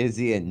fire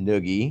Izzy and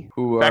Noogie,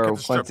 who are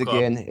once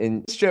again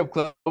in strip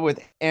club with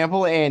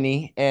Ample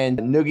Annie, and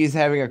Noogie's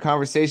having a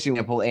conversation with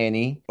Ample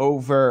Annie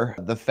over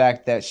the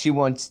fact that she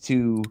wants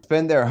to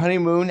spend their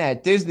honeymoon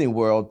at Disney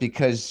World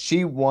because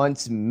she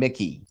wants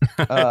Mickey.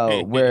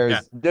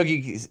 Whereas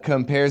Noogie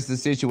compares the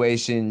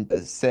situation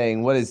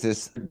saying, what is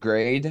this,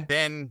 grade?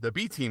 Then the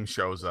B team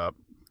shows up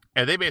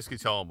and they basically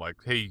tell him, like,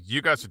 hey,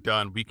 you guys are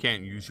done. We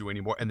can't use you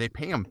anymore. And they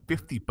pay him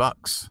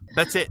 $50.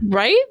 That's it.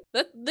 Right?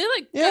 They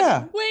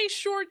get way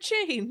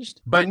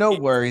shortchanged. But no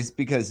worries,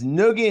 because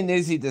Noogie and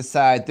Izzy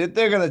decide that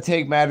they're going to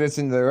take matters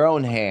into their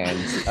own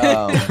hands.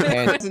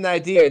 And it's an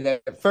idea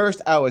that at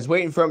first I was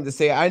waiting for him to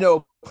say, I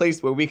know a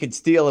place where we could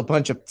steal a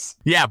bunch of...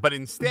 Yeah, but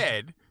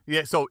instead...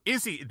 Yeah, so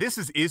Izzy, this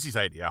is Izzy's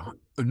idea.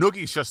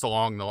 Noogie's just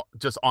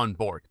on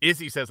board.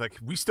 Izzy says, like,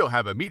 we still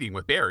have a meeting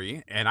with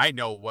Barry, and I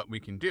know what we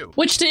can do.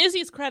 Which, to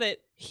Izzy's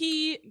credit,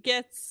 he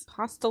gets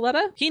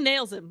Costelada. He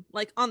nails him,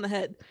 like, on the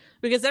head.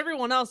 Because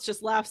everyone else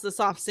just laughs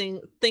this off,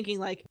 thinking,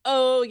 like,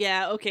 oh,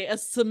 yeah, okay, a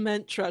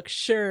cement truck,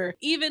 sure.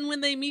 Even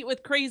when they meet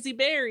with Crazy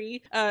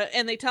Barry,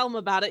 and they tell him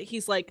about it,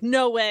 he's like,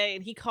 no way.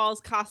 And he calls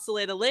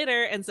Costelada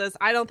later and says,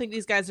 I don't think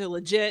these guys are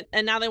legit.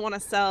 And now they want to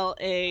sell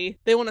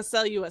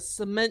you a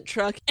cement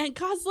truck. And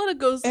Costelada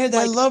goes, and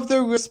I love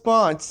the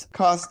response,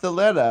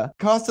 Costelada.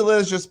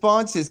 Costelada's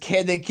response is,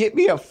 can they get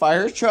me a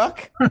fire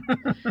truck?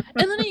 And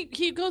then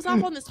he goes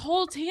off on this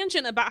whole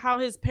tangent about how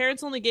his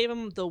parents only gave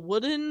him the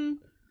wooden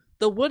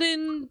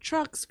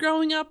trucks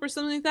growing up or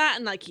something like that,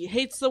 and like he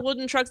hates the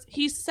wooden trucks.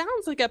 He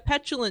sounds like a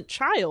petulant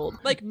child.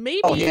 Like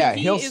maybe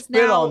he'll is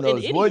spit now on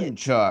those wooden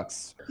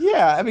trucks.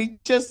 Yeah, I mean,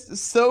 just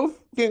so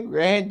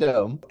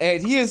random.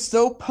 And he is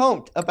so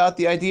pumped about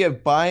the idea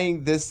of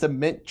buying this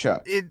cement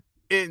truck.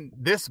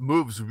 This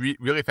moves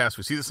really fast.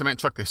 We see the cement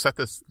truck. They set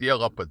this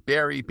deal up with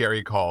Barry.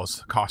 Barry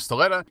calls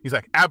Costelada. He's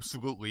like,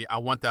 absolutely, I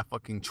want that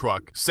fucking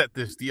truck. Set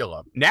this deal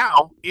up.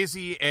 Now,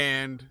 Izzy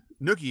and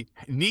Noogie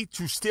need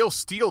to still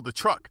steal the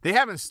truck. They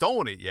haven't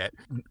stolen it yet.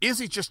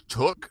 Izzy just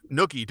took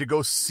Noogie to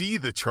go see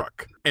the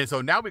truck. And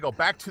so now we go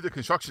back to the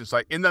construction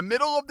site. In the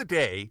middle of the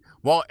day,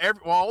 while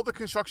all the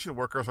construction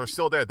workers are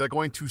still there, they're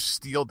going to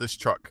steal this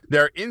truck.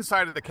 They're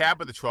inside of the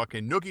cab of the truck,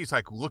 and Noogie's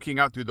like looking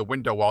out through the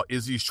window while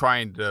Izzy's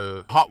trying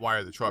to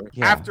hotwire the truck.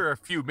 Yeah. After a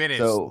few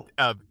minutes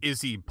of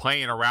Izzy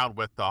playing around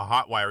with the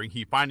hot wiring,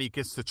 he finally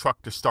gets the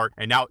truck to start.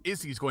 And now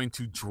Izzy's going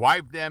to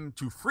drive them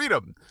to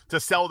freedom to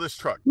sell this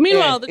truck.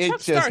 Meanwhile, the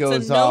truck starts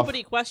and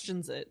nobody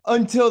questions it.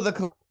 Until the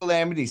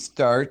calamity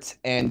starts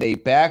and they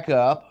back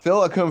up,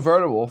 fill a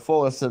convertible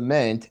full of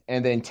cement,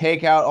 and then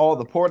take out all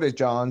the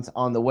porta-johns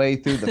on the way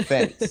through the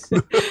fence.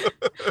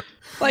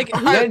 Like,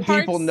 then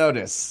people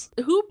notice.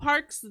 Who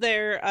parks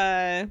their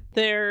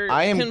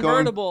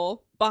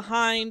convertible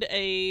behind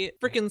a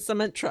freaking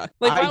cement truck?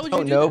 Like, why would you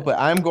do know, that? But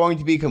I'm going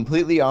to be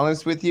completely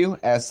honest with you.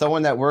 As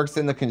someone that works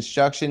in the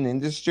construction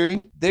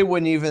industry, they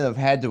wouldn't even have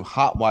had to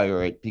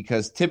hotwire it,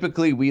 because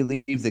typically we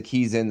leave the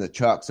keys in the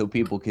truck so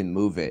people can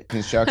move it.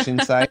 Construction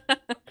site.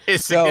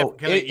 It's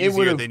significantly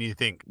easier than you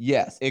think.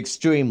 Yes,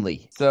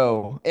 extremely.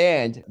 So,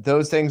 and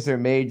those things are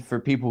made for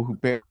people who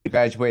barely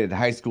graduated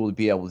high school to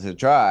be able to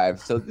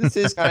drive. So this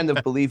is kind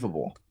of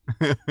believable.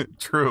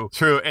 True.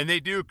 And they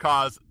do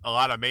cause a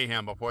lot of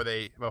mayhem before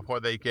they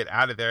get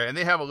out of there, and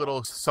they have a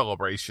little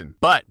celebration.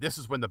 But this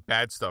is when the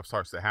bad stuff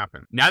starts to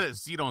happen. Now that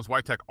Zito and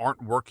Switek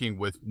aren't working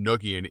with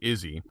Noogie and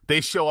Izzy,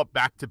 they show up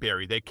back to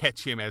Barry. They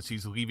catch him as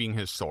he's leaving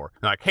his store.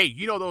 They're like, hey,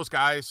 you know those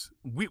guys?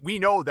 We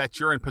know that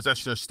you're in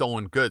possession of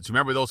stolen goods.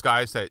 Remember those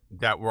guys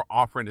that were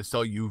offering to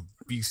sell you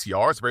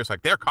VCRs? Barry's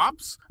like, they're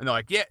cops? And they're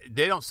like, yeah.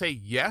 They don't say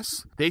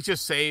yes. They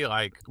just say,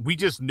 like, we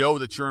just know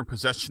that you're in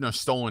possession of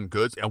stolen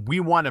goods, and we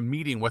want a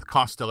meeting with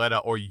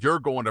Costelada, or you're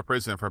going to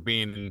prison for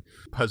being in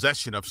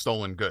possession of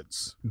stolen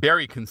goods.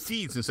 Barry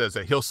concedes and says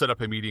that he'll set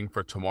up a meeting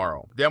for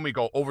tomorrow. Then we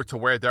go over to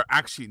where they're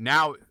actually,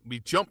 now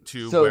we jump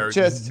to where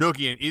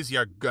Noogie and Izzy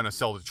are going to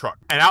sell the truck.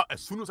 And as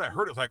soon as I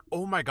heard it, I was like,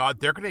 oh my God,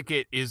 they're going to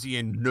get Izzy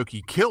and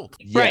Noogie killed.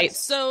 Yes. Right.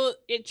 So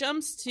it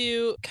jumps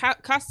to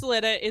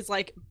Costelada is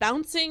like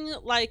bouncing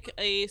like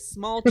a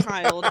small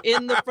child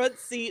in the front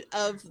seat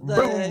of the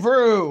Vroom,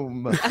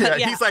 vroom.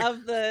 He's like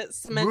of the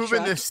cement moving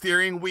truck. the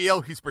steering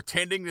wheel. He's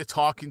pretending to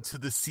talk into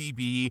the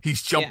CB.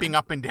 He's jumping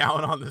up and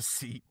down on the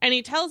seat. And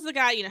he tells the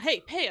guy,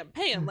 hey, pay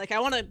him. Like, I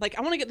want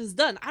to get this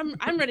done.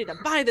 I'm ready to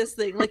buy this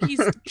thing. Like,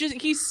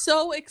 he's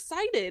so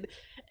excited.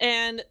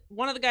 And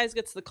one of the guys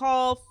gets the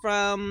call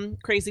from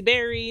Crazy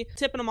Barry,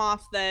 tipping him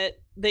off that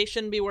they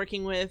shouldn't be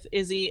working with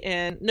Izzy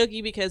and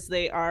Noogie because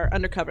they are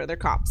undercover. They're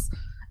cops.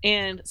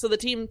 And so the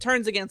team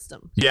turns against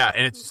him. Yeah,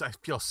 and I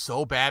feel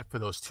so bad for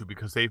those two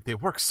because they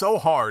worked so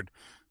hard.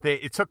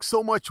 It took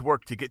so much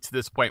work to get to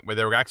this point where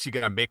they were actually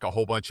going to make a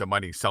whole bunch of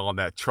money selling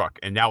that truck.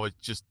 And now it's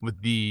just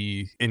with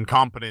the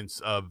incompetence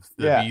of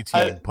the B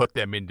team put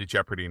them into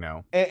jeopardy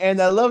now. And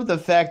I love the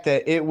fact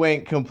that it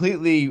went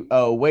completely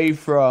away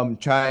from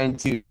trying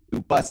to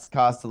bust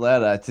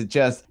Costelada to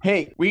just,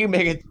 hey, we can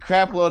make a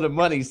crap load of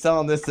money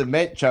selling this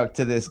cement truck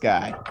to this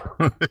guy.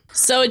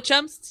 So it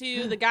jumps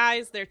to the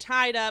guys. They're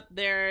tied up.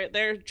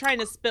 They're trying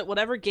to spit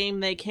whatever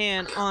game they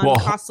can on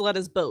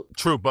Costelada's boat.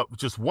 True, but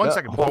just one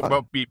second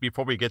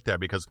before we get there,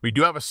 because we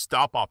do have a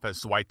stop off at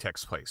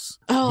Switek's place.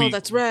 Oh,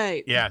 that's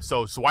right. Yeah,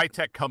 so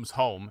Switek comes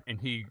home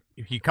and he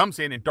comes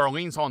in and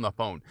Darlene's on the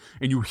phone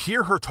and you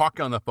hear her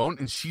talking on the phone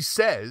and she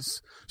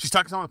says, she's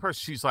talking to another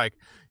person. She's like,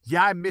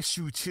 yeah, I miss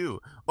you too.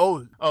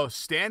 Oh,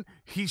 Stan,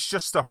 he's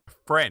just a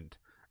friend.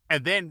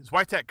 And then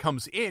Switek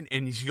comes in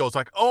and she goes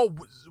like, oh,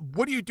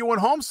 what are you doing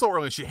home so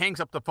early? And she hangs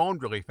up the phone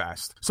really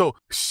fast. So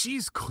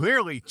she's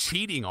clearly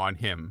cheating on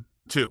him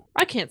too.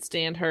 I can't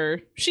stand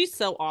her. She's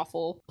so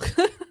awful.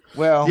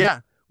 Well, yeah.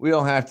 We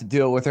don't have to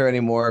deal with her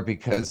anymore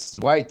because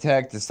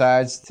Switek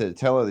decides to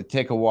tell her to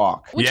take a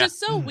walk. Which is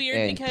so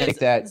weird because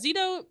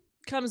Zito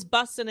comes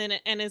busting in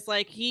it and is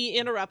like, he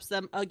interrupts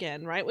them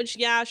again, right? Which,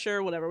 yeah,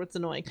 sure, whatever, it's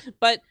annoying.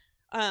 But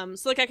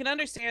so like I can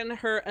understand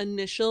her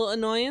initial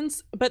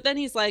annoyance, but then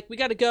he's like, we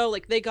gotta go.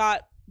 Like they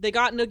got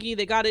Noogie,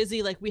 they got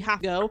Izzy, like we have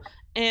to go.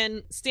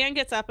 And Stan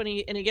gets up and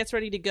he gets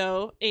ready to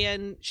go,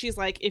 and she's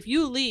like, if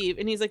you leave,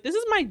 and he's like, this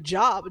is my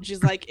job, and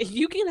she's like,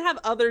 you can have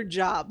other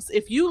jobs.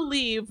 If you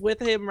leave with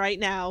him right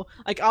now,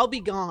 like I'll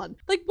be gone.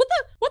 Like what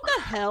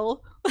the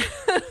hell?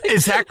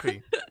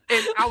 Exactly.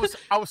 And I was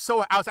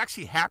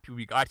actually happy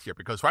we got here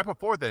because right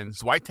before then,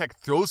 Switek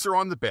throws her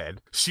on the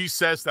bed. She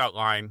says that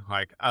line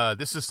like,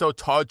 this is so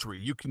tawdry,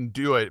 you can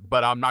do it,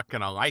 but I'm not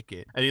gonna like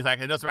it. And he's like,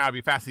 it doesn't matter to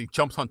be fast. And he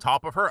jumps on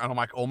top of her, and I'm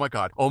like, oh my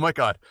god. But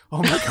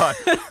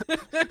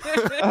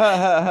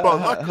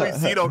luckily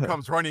Zito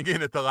comes running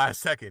in at the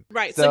last second.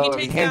 Right. So he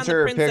takes hands down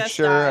her the a Princess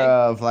picture Di.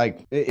 of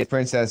like if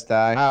Princess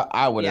Di.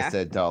 I would have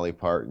said Dolly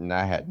Parton.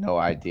 I had no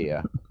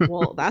idea.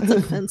 Well, that's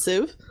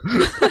offensive.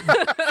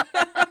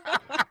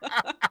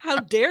 How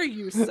dare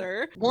you,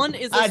 sir? One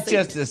is I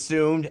just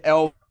assumed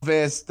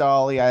Elvis,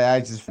 Dolly. I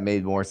just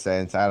made more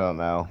sense. I don't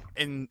know.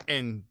 And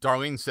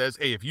Darlene says,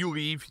 hey, if you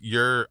leave,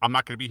 I'm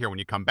not going to be here when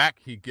you come back.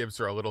 He gives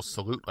her a little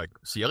salute like,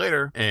 see you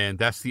later. And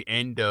that's the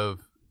end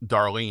of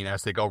Darlene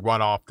as they go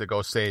run off to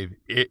go save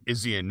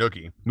Izzy and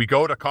Noogie. We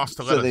go to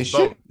Costelada's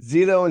boat.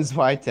 Zito and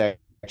Switek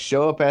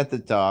show up at the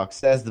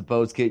docks as the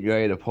boat's getting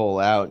ready to pull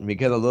out, and we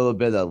get a little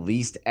bit of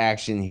least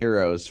action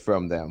heroes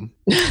from them.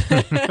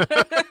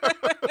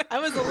 I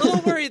was a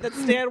little worried that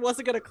Stan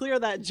wasn't going to clear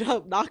that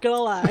jump, not going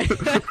to lie.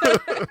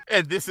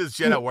 And this is,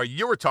 Jenna, what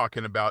you were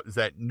talking about is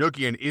that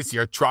Noogie and Izzy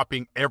are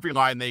dropping every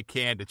line they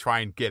can to try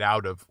and get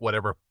out of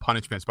whatever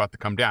punishment's about to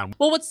come down.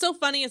 Well, what's so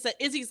funny is that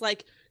Izzy's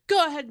like,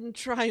 go ahead and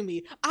try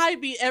me. I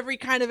beat every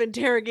kind of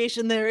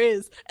interrogation there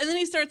is. And then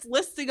he starts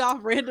listing off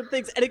random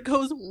things, and it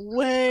goes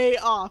way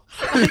off.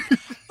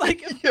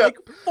 Like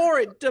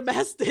foreign,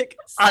 domestic,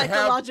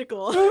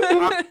 psychological.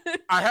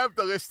 I have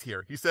the list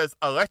here. He says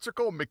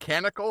electrical,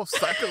 mechanical,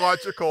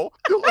 psychological,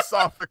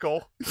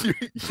 philosophical,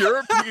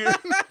 European,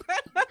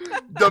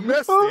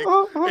 domestic,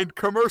 and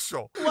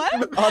commercial.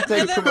 What? I'll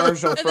take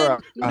commercial for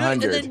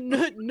 100. And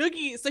then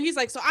Noogie, so he's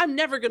like, so I'm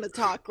never going to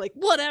talk, like,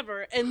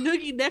 whatever. And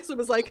Noogie next to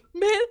him is like,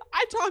 man,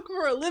 I talk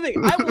for a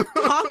living. I will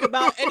talk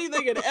about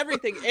anything and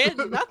everything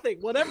and nothing,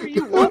 whatever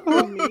you want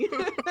from me.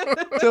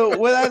 So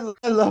what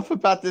I love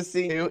about this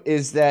scene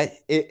is that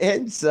it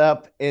ends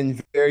up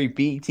in very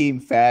B-team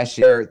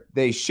fashion. Where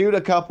they shoot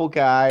a couple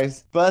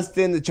guys, bust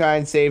in to try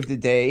and save the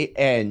day,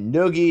 and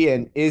Noogie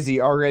and Izzy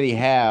already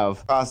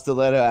have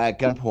Costelada at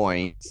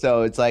gunpoint.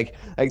 So it's like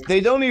they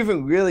don't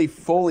even really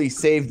fully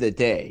save the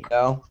day, you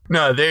know?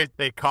 No, they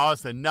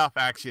caused enough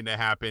action to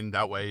happen.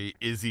 That way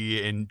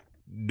Izzy and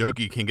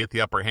Noogie can get the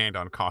upper hand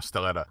on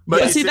Costelada.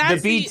 But see, the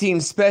B team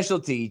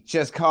specialty,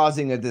 just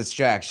causing a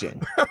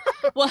distraction.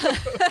 Well,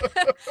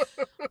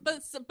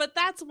 but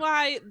that's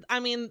why,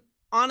 I mean,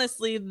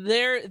 honestly,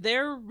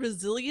 their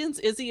resilience,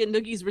 Izzy and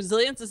Noogie's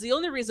resilience, is the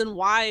only reason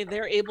why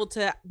they're able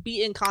to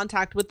be in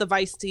contact with the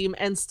Vice team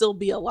and still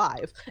be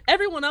alive.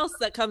 Everyone else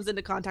that comes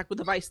into contact with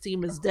the Vice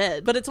team is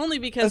dead, but it's only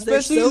because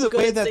especially they're so the good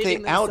way at that they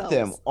saving out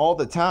themselves. them all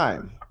the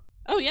time.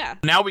 Oh yeah.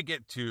 Now we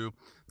get to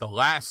the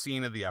last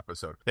scene of the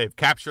episode. They've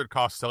captured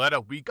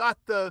Costelada. We got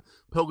the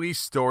police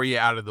story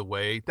out of the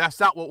way. That's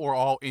not what we're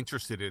all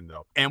interested in,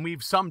 though. And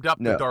we've summed up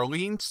the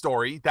Darlene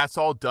story. That's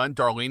all done.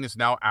 Darlene is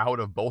now out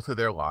of both of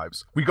their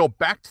lives. We go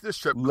back to the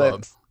strip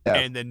club.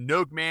 And the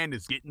Noog Man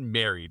is getting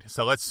married.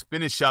 So let's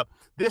finish up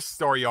this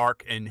story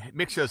arc and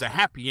make sure there's a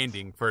happy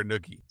ending for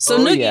Noogie. So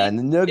Noogie and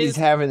the Noogie's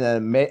having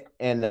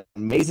an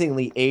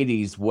amazingly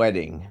 80s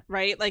wedding.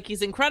 Right? Like,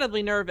 he's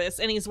incredibly nervous,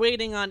 and he's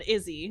waiting on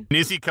Izzy. And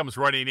Izzy comes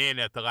running in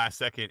at the last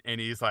second, and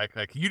he's like,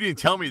 you didn't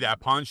tell me that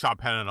pawn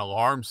shop had an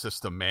alarm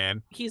system,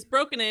 man. He's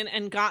broken in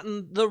and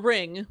gotten the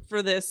ring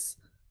for this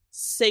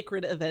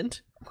sacred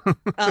event.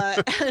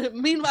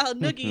 Meanwhile,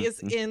 Noogie is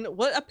in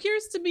what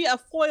appears to be a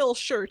foil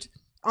shirt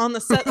on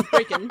the set of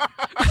Breakin'.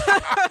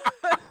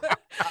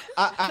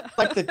 I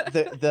like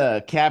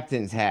the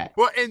captain's hat.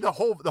 Well, and the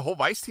whole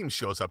Vice team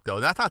shows up, though,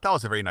 and I thought that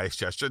was a very nice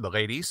gesture. The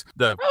ladies,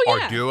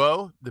 our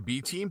duo, the B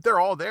team, they're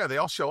all there. They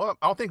all show up.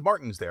 I don't think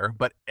Martin's there,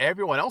 but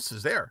everyone else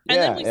is there.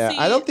 And yeah.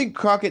 I don't think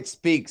Crockett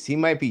speaks. He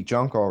might be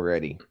drunk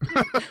already.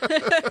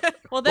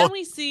 Well, then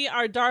we see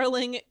our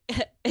darling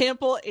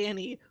Ample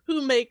Annie,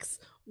 who makes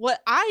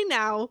what I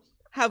now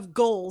have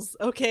goals,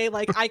 okay?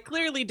 Like, I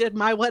clearly did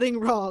my wedding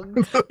wrong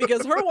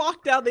because her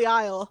walk down the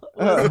aisle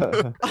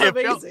was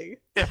amazing.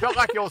 It felt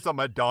like it was a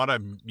Madonna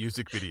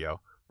music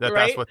video.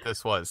 That's what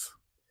this was.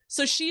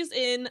 So she's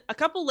in a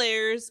couple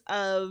layers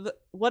of,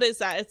 what is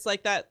that? It's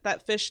like that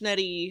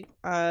fishnetty,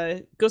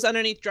 goes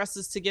underneath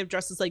dresses to give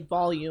dresses like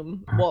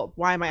volume. Well,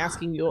 why am I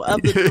asking you?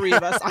 Of the three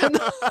of us, I'm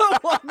the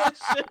one that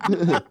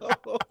should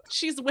know.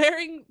 She's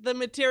wearing the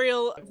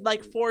material,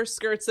 like 4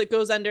 skirts that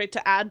goes under it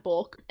to add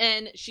bulk.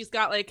 And she's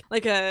got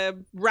like a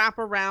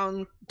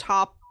wraparound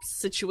top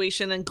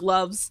situation and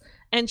gloves.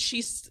 And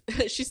she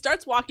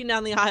starts walking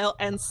down the aisle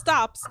and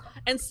stops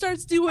and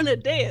starts doing a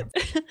dance.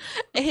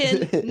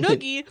 And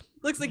Noogie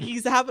looks like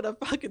he's having a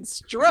fucking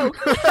stroke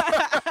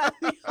at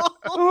the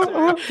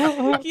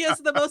altar. He has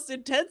the most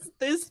intense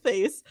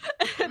face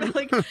and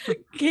like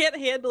can't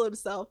handle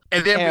himself.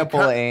 And then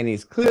Ample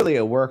Annie's clearly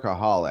a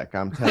workaholic,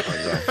 I'm telling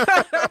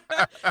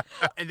you.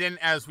 And then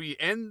as we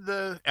end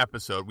the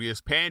episode, we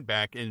just pan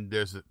back and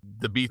there's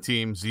the B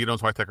team, Zito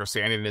and Switek are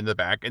standing in the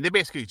back, and they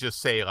basically just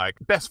say like,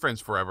 best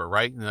friends forever,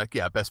 right? And they're like,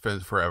 yeah, best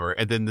friends forever.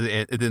 And then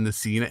the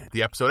scene,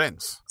 the episode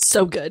ends.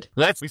 So good.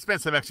 We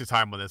spent some extra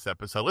time on this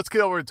episode. Let's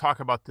get over and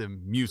talk about the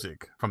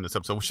music from this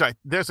episode.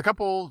 There's a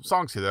couple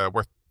songs here that are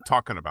worth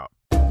talking about.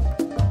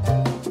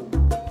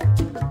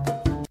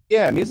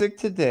 Yeah, music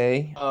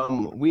today.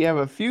 We have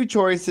a few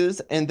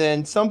choices and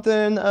then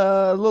something,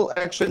 a little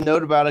extra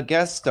note about a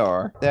guest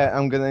star that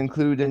I'm going to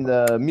include in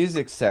the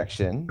music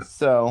section.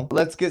 So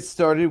let's get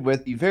started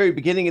with the very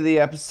beginning of the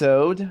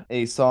episode,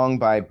 a song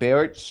by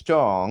Barrett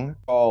Strong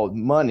called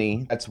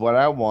Money, That's What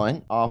I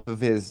Want, off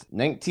of his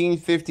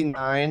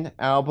 1959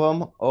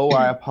 album, Oh,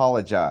 I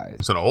Apologize.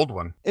 It's an old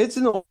one. It's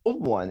an old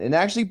one. And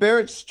actually,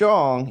 Barrett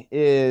Strong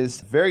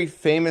is very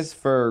famous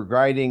for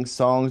writing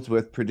songs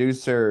with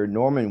producer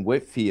Norman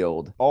Whitfield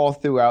all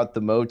throughout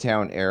the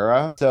Motown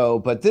era.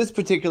 But this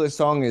particular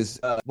song is,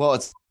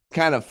 it's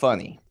kind of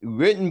funny.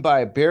 Written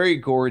by Berry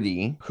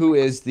Gordy, who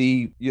is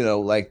the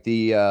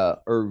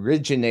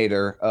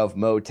originator of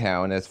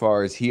Motown as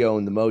far as he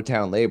owned the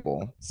Motown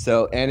label.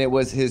 And it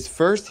was his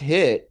first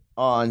hit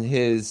on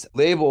his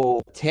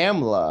label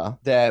Tamla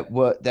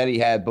that he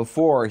had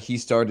before he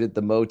started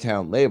the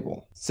Motown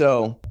label.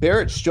 So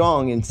Barrett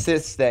Strong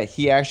insists that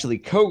he actually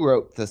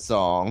co-wrote the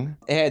song,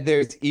 and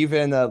there's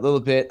even a little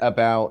bit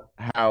about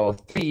how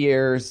 3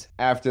 years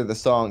after the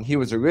song, he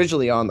was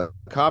originally on the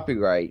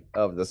copyright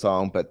of the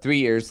song, but 3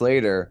 years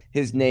later,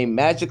 his name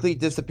magically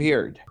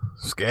disappeared.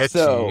 Sketchy.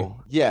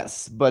 So,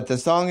 yes, but the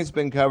song has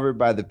been covered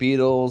by the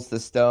Beatles, the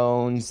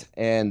Stones,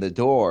 and the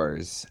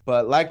Doors.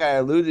 But like I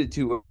alluded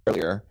to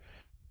earlier,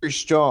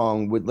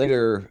 Strong would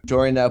later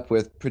join up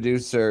with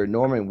producer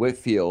Norman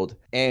Whitfield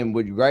and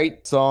would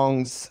write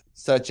songs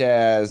such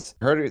as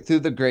Heard It Through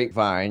the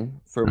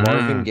Grapevine for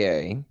Marvin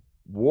Gaye,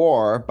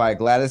 War by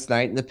Gladys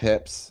Knight and the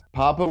Pips,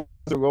 Papa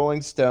the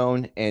Rolling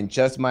Stone, and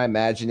Just My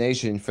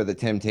Imagination for the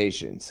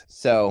Temptations.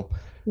 So,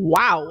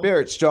 wow,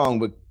 Barrett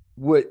Strong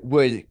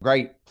would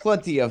write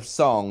plenty of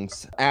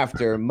songs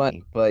after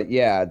Money. But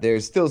yeah,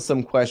 there's still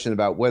some question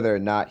about whether or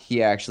not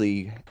he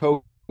actually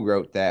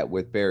co-wrote that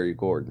with Barry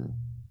Gordon.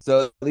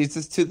 So it leads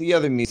us to the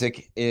other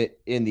music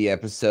in the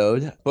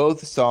episode.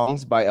 Both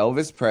songs by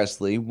Elvis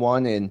Presley,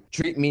 one in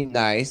Treat Me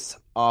Nice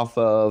off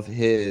of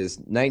his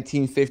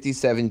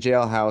 1957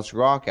 Jailhouse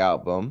Rock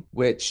album,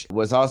 which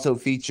was also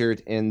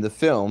featured in the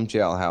film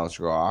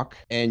Jailhouse Rock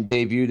and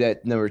debuted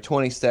at number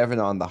 27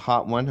 on the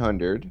Hot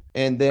 100.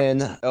 And then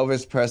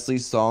Elvis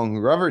Presley's song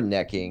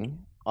Rubbernecking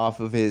off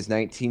of his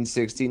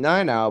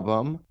 1969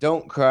 album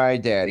Don't Cry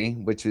Daddy,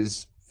 which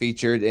was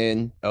featured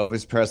in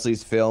Elvis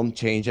Presley's film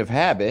Change of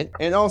Habit,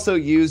 and also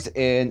used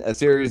in a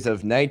series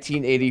of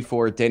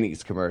 1984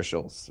 Denny's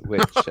commercials,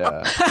 which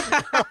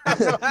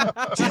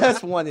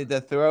just wanted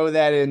to throw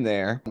that in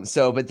there.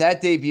 So, but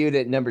that debuted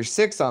at number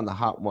 6 on the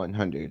Hot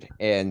 100.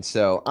 And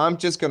so I'm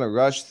just going to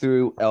rush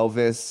through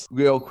Elvis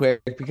real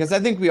quick because I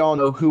think we all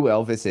know who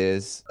Elvis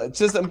is.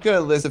 I'm going to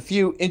list a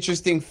few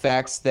interesting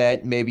facts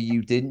that maybe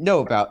you didn't know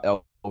about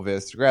Elvis,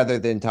 rather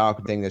than talk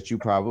a thing that you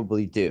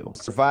probably do.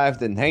 Survived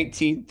the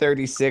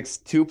 1936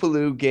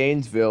 Tupelo,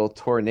 Gainesville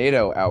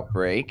tornado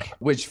outbreak,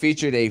 which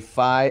featured a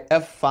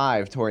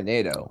F5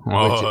 tornado.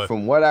 Which,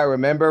 from what I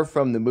remember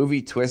from the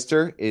movie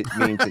Twister, it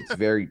means it's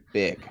very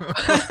big.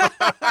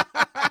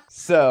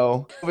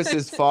 So,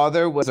 Elvis's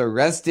father was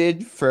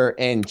arrested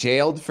and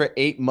jailed for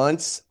 8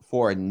 months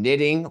for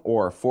knitting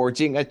or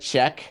forging a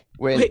check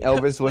when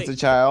Elvis was a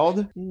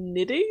child.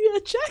 Knitting a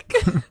check?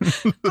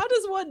 How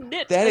does one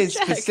knit That a is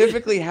check?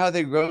 specifically how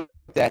they wrote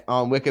that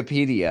on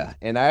Wikipedia.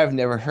 And I have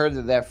never heard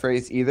of that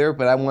phrase either,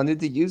 but I wanted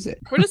to use it.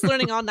 We're just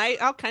learning all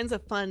kinds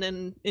of fun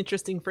and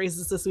interesting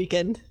phrases this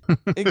weekend.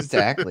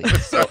 Exactly.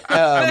 So,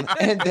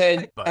 and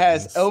then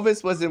as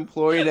Elvis was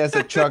employed as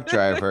a truck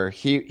driver,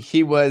 he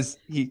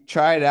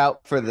tried out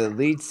for the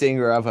lead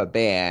singer of a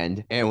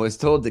band and was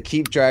told to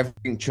keep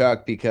driving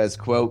truck because,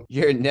 quote,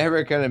 "you're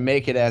never going to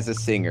make it as a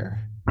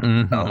singer."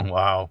 Mm-hmm.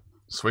 Wow.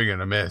 Swing and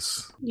a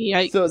miss.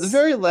 Yikes. So the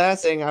very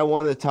last thing I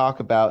want to talk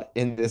about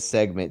in this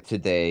segment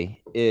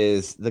today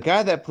is the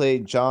guy that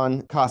played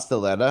John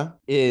Costelada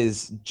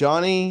is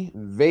Johnny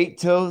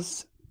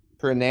Vatos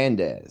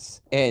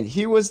Fernandez. And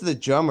he was the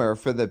drummer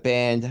for the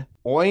band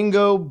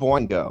Oingo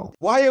Boingo.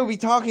 Why are we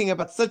talking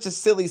about such a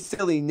silly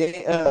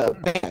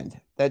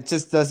band? That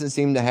just doesn't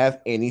seem to have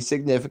any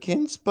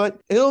significance,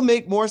 but it'll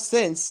make more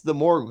sense the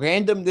more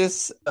random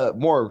things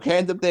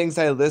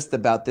I list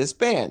about this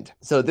band.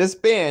 So this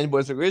band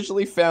was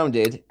originally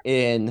founded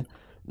in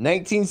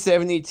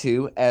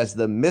 1972 as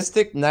the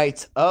Mystic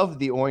Knights of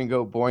the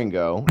Oingo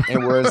Boingo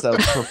and was a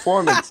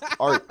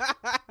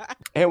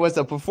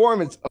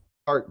performance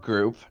art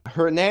group.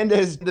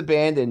 Hernandez joined the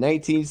band in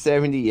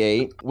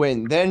 1978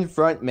 when then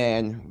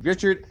frontman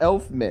Richard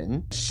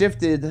Elfman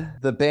shifted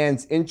the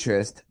band's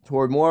interest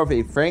toward more of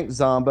a Frank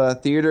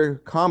Zappa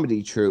theater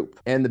comedy troupe,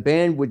 and the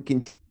band would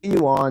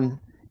continue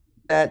on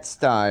that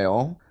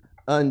style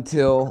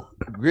until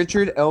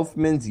Richard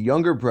Elfman's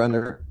younger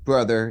brother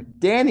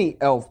Danny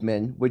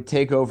Elfman would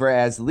take over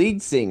as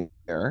lead singer.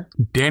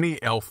 Danny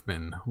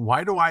Elfman.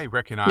 Why do I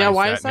recognize that name? Yeah,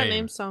 why does that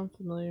name sound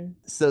familiar?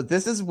 So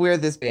this is where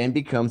this band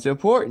becomes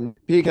important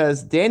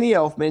because Danny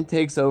Elfman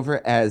takes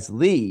over as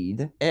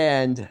lead,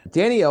 and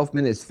Danny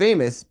Elfman is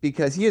famous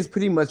because he has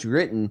pretty much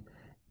written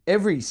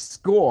every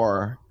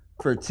score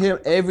for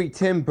every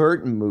Tim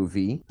Burton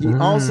movie. He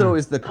also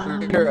is the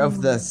creator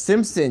of the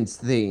Simpsons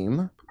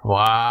theme.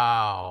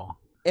 Wow.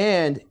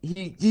 And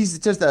he's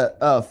just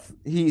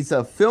he's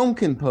a film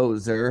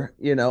composer,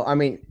 I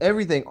mean,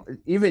 everything,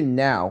 even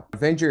now,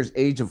 Avengers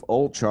Age of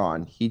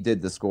Ultron, he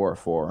did the score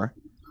for.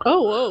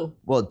 Oh, whoa.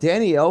 Well,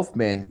 Danny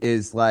Elfman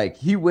is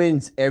he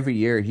wins every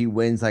year. He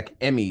wins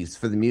Emmys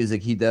for the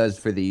music he does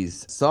for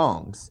these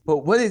songs.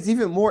 But what is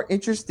even more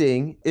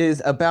interesting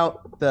is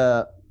about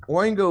the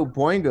Oingo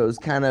Boingos,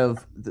 kind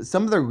of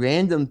some of the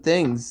random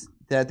things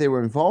that they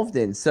were involved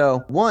in.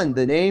 So, one,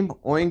 the name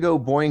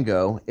Oingo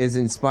Boingo is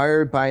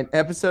inspired by an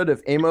episode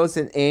of Amos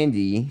and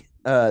Andy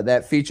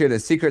that featured a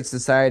secret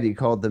society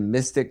called the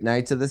Mystic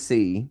Knights of the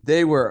Sea.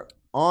 They were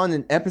on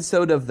an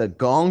episode of The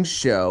Gong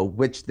Show,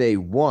 which they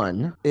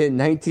won in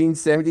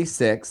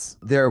 1976.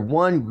 Their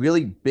one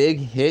really big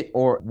hit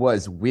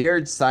was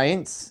Weird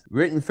Science,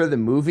 written for the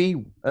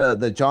movie,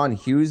 the John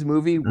Hughes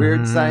movie,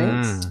 Weird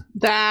Science.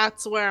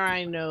 That's where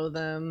I know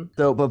them.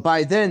 So, but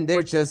by then, they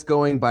were just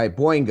going by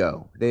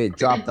Boingo. They had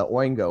dropped the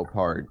Oingo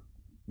part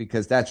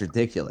because that's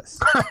ridiculous.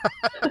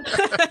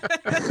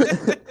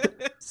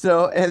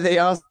 So, and they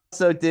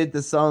also did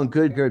the song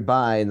Good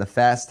Goodbye in the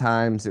Fast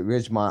Times at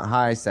Ridgemont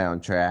High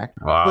soundtrack.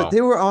 Wow. But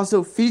they were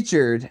also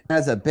featured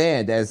as a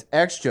band, as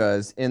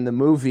extras in the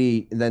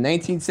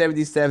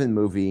 1977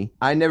 movie,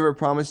 I Never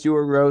Promised You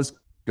a Rose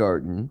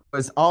Garden.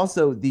 Was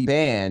also the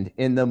band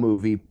in the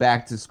movie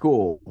Back to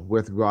School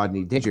with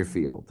Rodney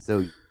Dangerfield.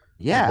 So,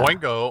 yeah.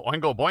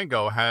 Oingo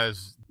Boingo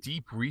has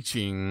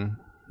deep-reaching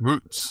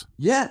roots.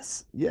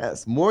 Yes,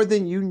 more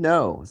than you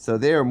know. So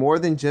they are more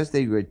than just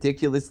a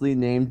ridiculously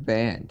named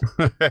band.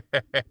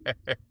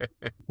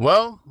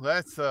 Well,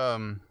 that's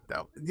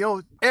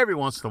every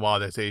once in a while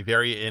there's a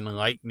very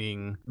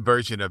enlightening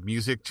version of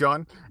music,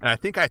 John. And I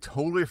think I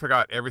totally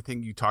forgot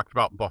everything you talked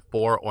about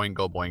before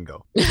Oingo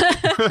Boingo.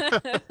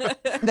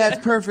 That's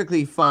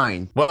perfectly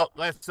fine. Well,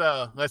 let's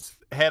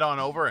head on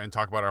over and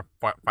talk about our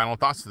final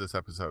thoughts to this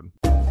episode.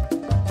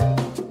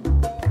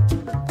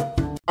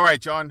 All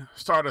right, John,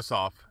 start us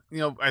off.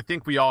 I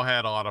think we all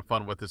had a lot of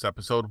fun with this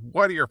episode.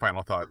 What are your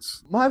final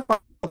thoughts? My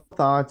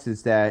thoughts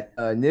is that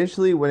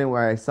initially when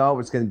I saw it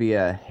was going to be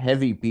a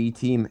heavy B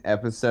team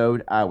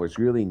episode, I was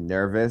really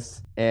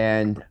nervous,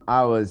 and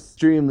I was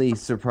extremely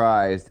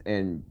surprised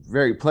and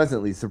very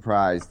pleasantly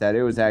surprised that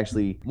it was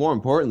actually, more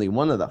importantly,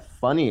 one of the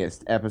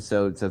funniest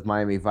episodes of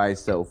Miami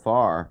Vice so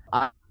far.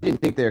 I didn't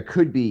think there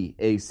could be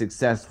a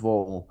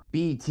successful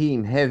B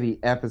team heavy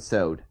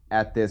episode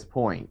at this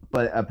point,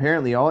 but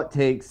apparently all it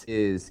takes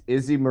is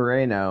Izzy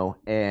Moreno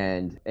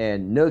and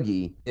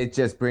Noogie. It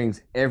just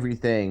brings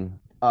everything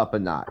up a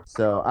notch.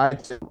 So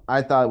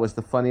I thought it was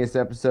the funniest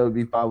episode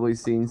we've probably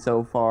seen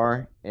so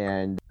far,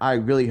 and I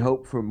really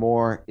hope for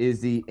more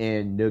Izzy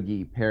and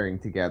Noogie pairing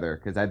together,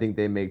 because I think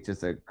they make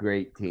just a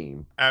great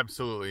team.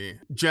 Absolutely.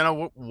 Jenna,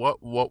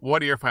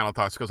 what are your final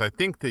thoughts? Because I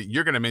think that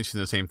you're going to mention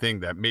the same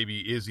thing, that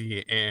maybe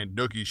Izzy and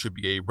Noogie should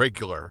be a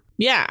regular.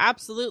 Yeah,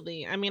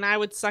 absolutely. I mean, I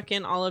would suck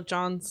in all of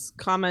John's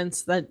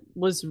comments. That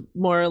was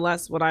more or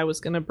less what I was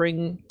going to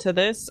bring to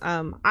this.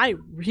 I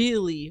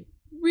really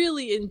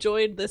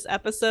enjoyed this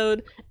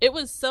episode. It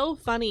was so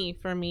funny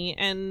for me,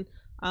 and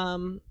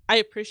I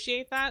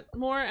appreciate that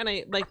more. And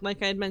I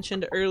like I had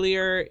mentioned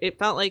earlier, it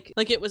felt like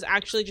it was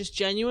actually just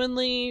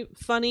genuinely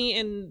funny,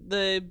 and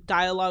the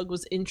dialogue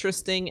was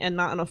interesting and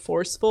not in a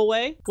forceful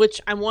way, which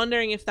I'm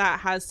wondering if that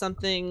has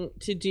something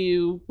to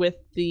do with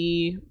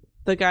the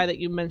guy that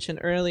you mentioned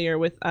earlier,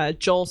 with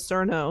Joel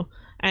Cerno,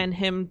 and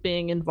him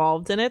being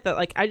involved in it. That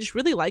I just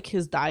really like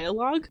his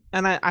dialogue,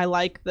 and I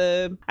like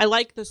the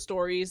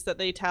stories that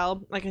they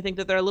tell. I think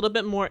that they're a little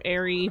bit more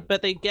airy,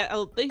 but they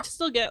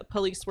still get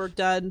police work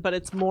done, but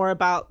it's more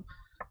about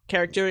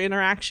character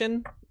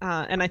interaction,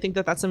 and I think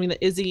that that's something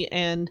that Izzy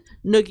and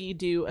Noogie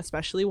do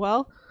especially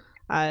well,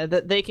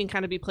 that they can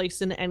kind of be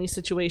placed in any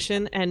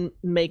situation and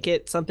make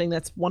it something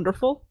that's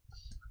wonderful.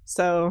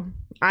 So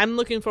I'm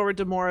looking forward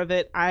to more of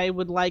it. I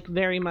would like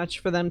very much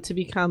for them to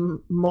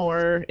become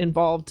more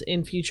involved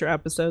in future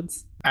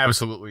episodes.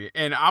 Absolutely.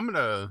 And I'm going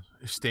to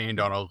stand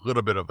on a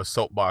little bit of a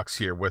soapbox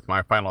here with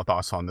my final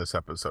thoughts on this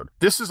episode.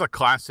 This is a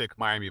classic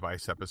Miami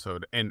Vice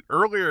episode. And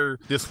earlier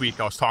this week,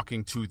 I was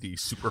talking to the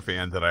super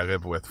fan that I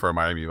live with for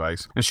Miami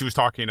Vice, and she was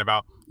talking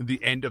about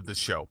the end of the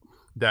show,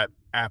 that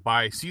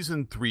by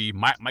season 3,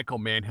 Michael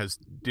Mann has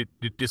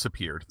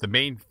disappeared. The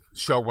main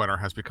showrunner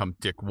has become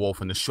Dick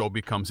Wolf, and the show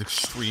becomes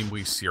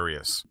extremely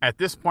serious. At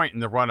this point in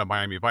the run of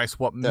Miami Vice,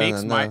 what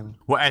makes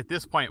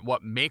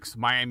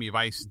Miami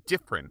Vice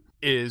different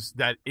is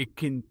that it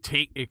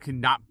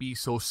cannot be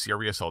so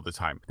serious all the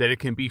time, that it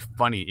can be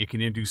funny, it can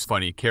introduce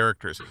funny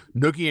characters.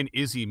 Noogie and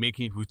Izzy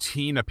making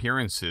routine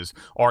appearances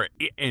are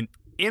an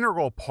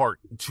integral part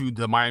to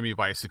the Miami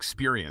Vice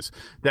experience,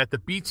 that the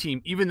B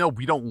team, even though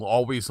we don't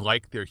always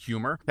like their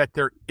humor, that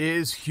there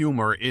is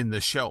humor in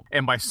the show.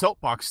 And my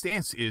soapbox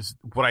stance is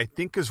what I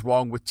think is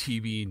wrong with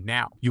TV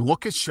now. You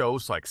look at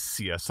shows like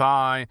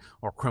CSI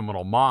or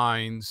Criminal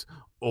Minds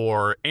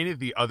or any of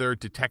the other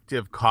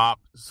detective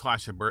cop /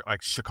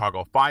 like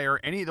Chicago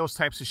Fire, any of those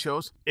types of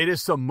shows, it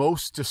is the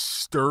most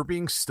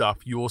disturbing stuff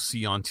you will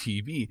see on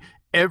TV.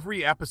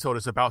 Every episode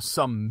is about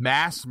some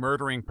mass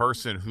murdering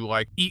person who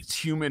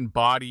eats human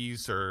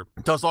bodies or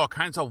does all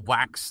kinds of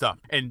whack stuff.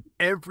 And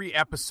every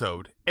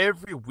episode,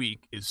 every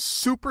week is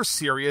super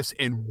serious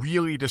and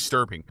really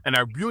disturbing. And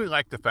I really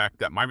like the fact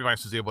that Miami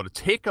Vice was able to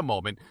take a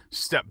moment,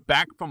 step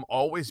back from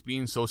always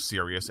being so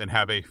serious, and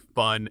have a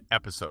fun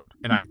episode.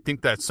 And I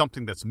think that's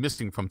something that's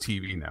missing from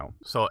TV now.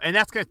 So, and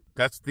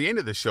that's the end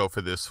of the show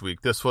for this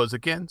week. This was,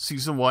 again,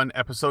 season 1,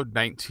 episode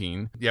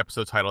 19, the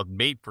episode titled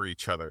Made for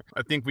Each Other.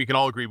 I think we can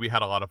all agree we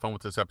had a lot of fun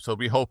with this episode.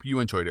 We hope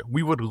you enjoyed it.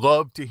 We would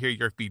love to hear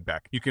your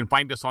feedback. You can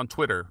find us on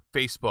Twitter,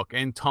 Facebook,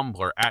 and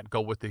Tumblr at Go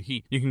With The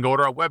Heat. You can go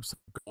to our website,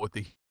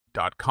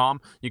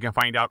 gowiththeheat.com. You can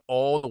find out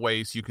all the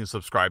ways you can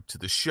subscribe to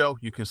the show.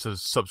 You can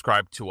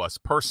subscribe to us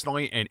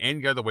personally, and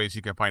any other ways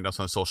you can find us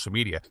on social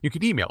media. You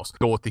can email us,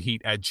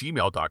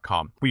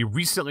 gowiththeheat@gmail.com. We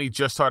recently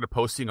just started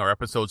posting our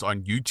episodes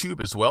on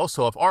YouTube as well.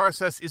 So if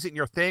RSS isn't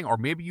your thing, or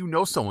maybe you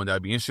know someone that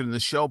would be interested in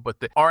the show, but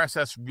the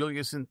RSS really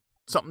isn't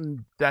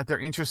something that they're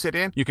interested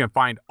in, you can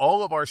find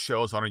all of our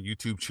shows on our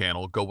YouTube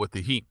channel, Go With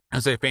The Heat.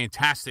 It's a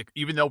fantastic,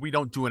 even though we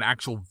don't do an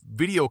actual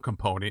video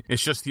component,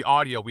 it's just the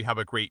audio, we have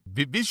a great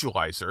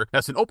visualizer.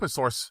 That's an open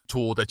source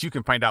tool that you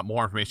can find out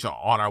more information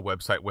on our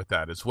website with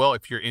that as well,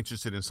 if you're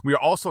interested in. We are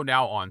also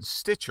now on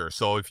Stitcher,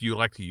 so if you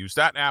like to use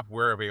that app,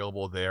 we're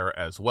available there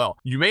as well.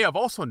 You may have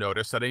also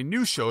noticed that a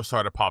new show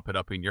started popping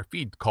up in your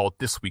feed called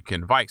This Week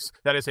in Vice.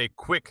 That is a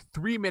quick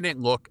 3-minute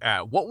look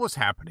at what was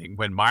happening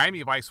when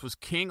Miami Vice was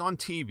king on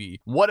TV,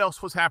 what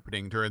else was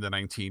happening during the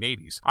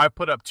 1980s. I've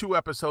put up 2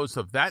 episodes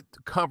of that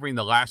covering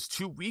the last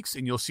 2 weeks,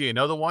 and you'll see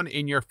another one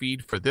in your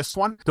feed for this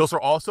one. Those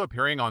are also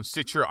appearing on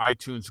Stitcher,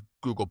 iTunes,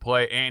 Google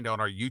Play, and on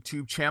our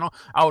YouTube channel.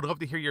 I would love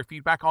to hear your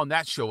feedback on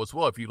that show as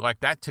well, if you'd like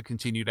that to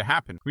continue to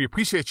happen. We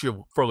appreciate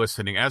you for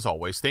listening as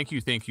always. Thank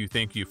you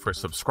for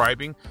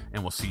subscribing,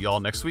 and we'll see y'all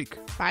next week.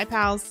 Bye,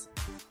 pals.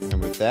 And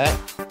with that,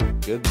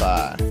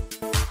 goodbye.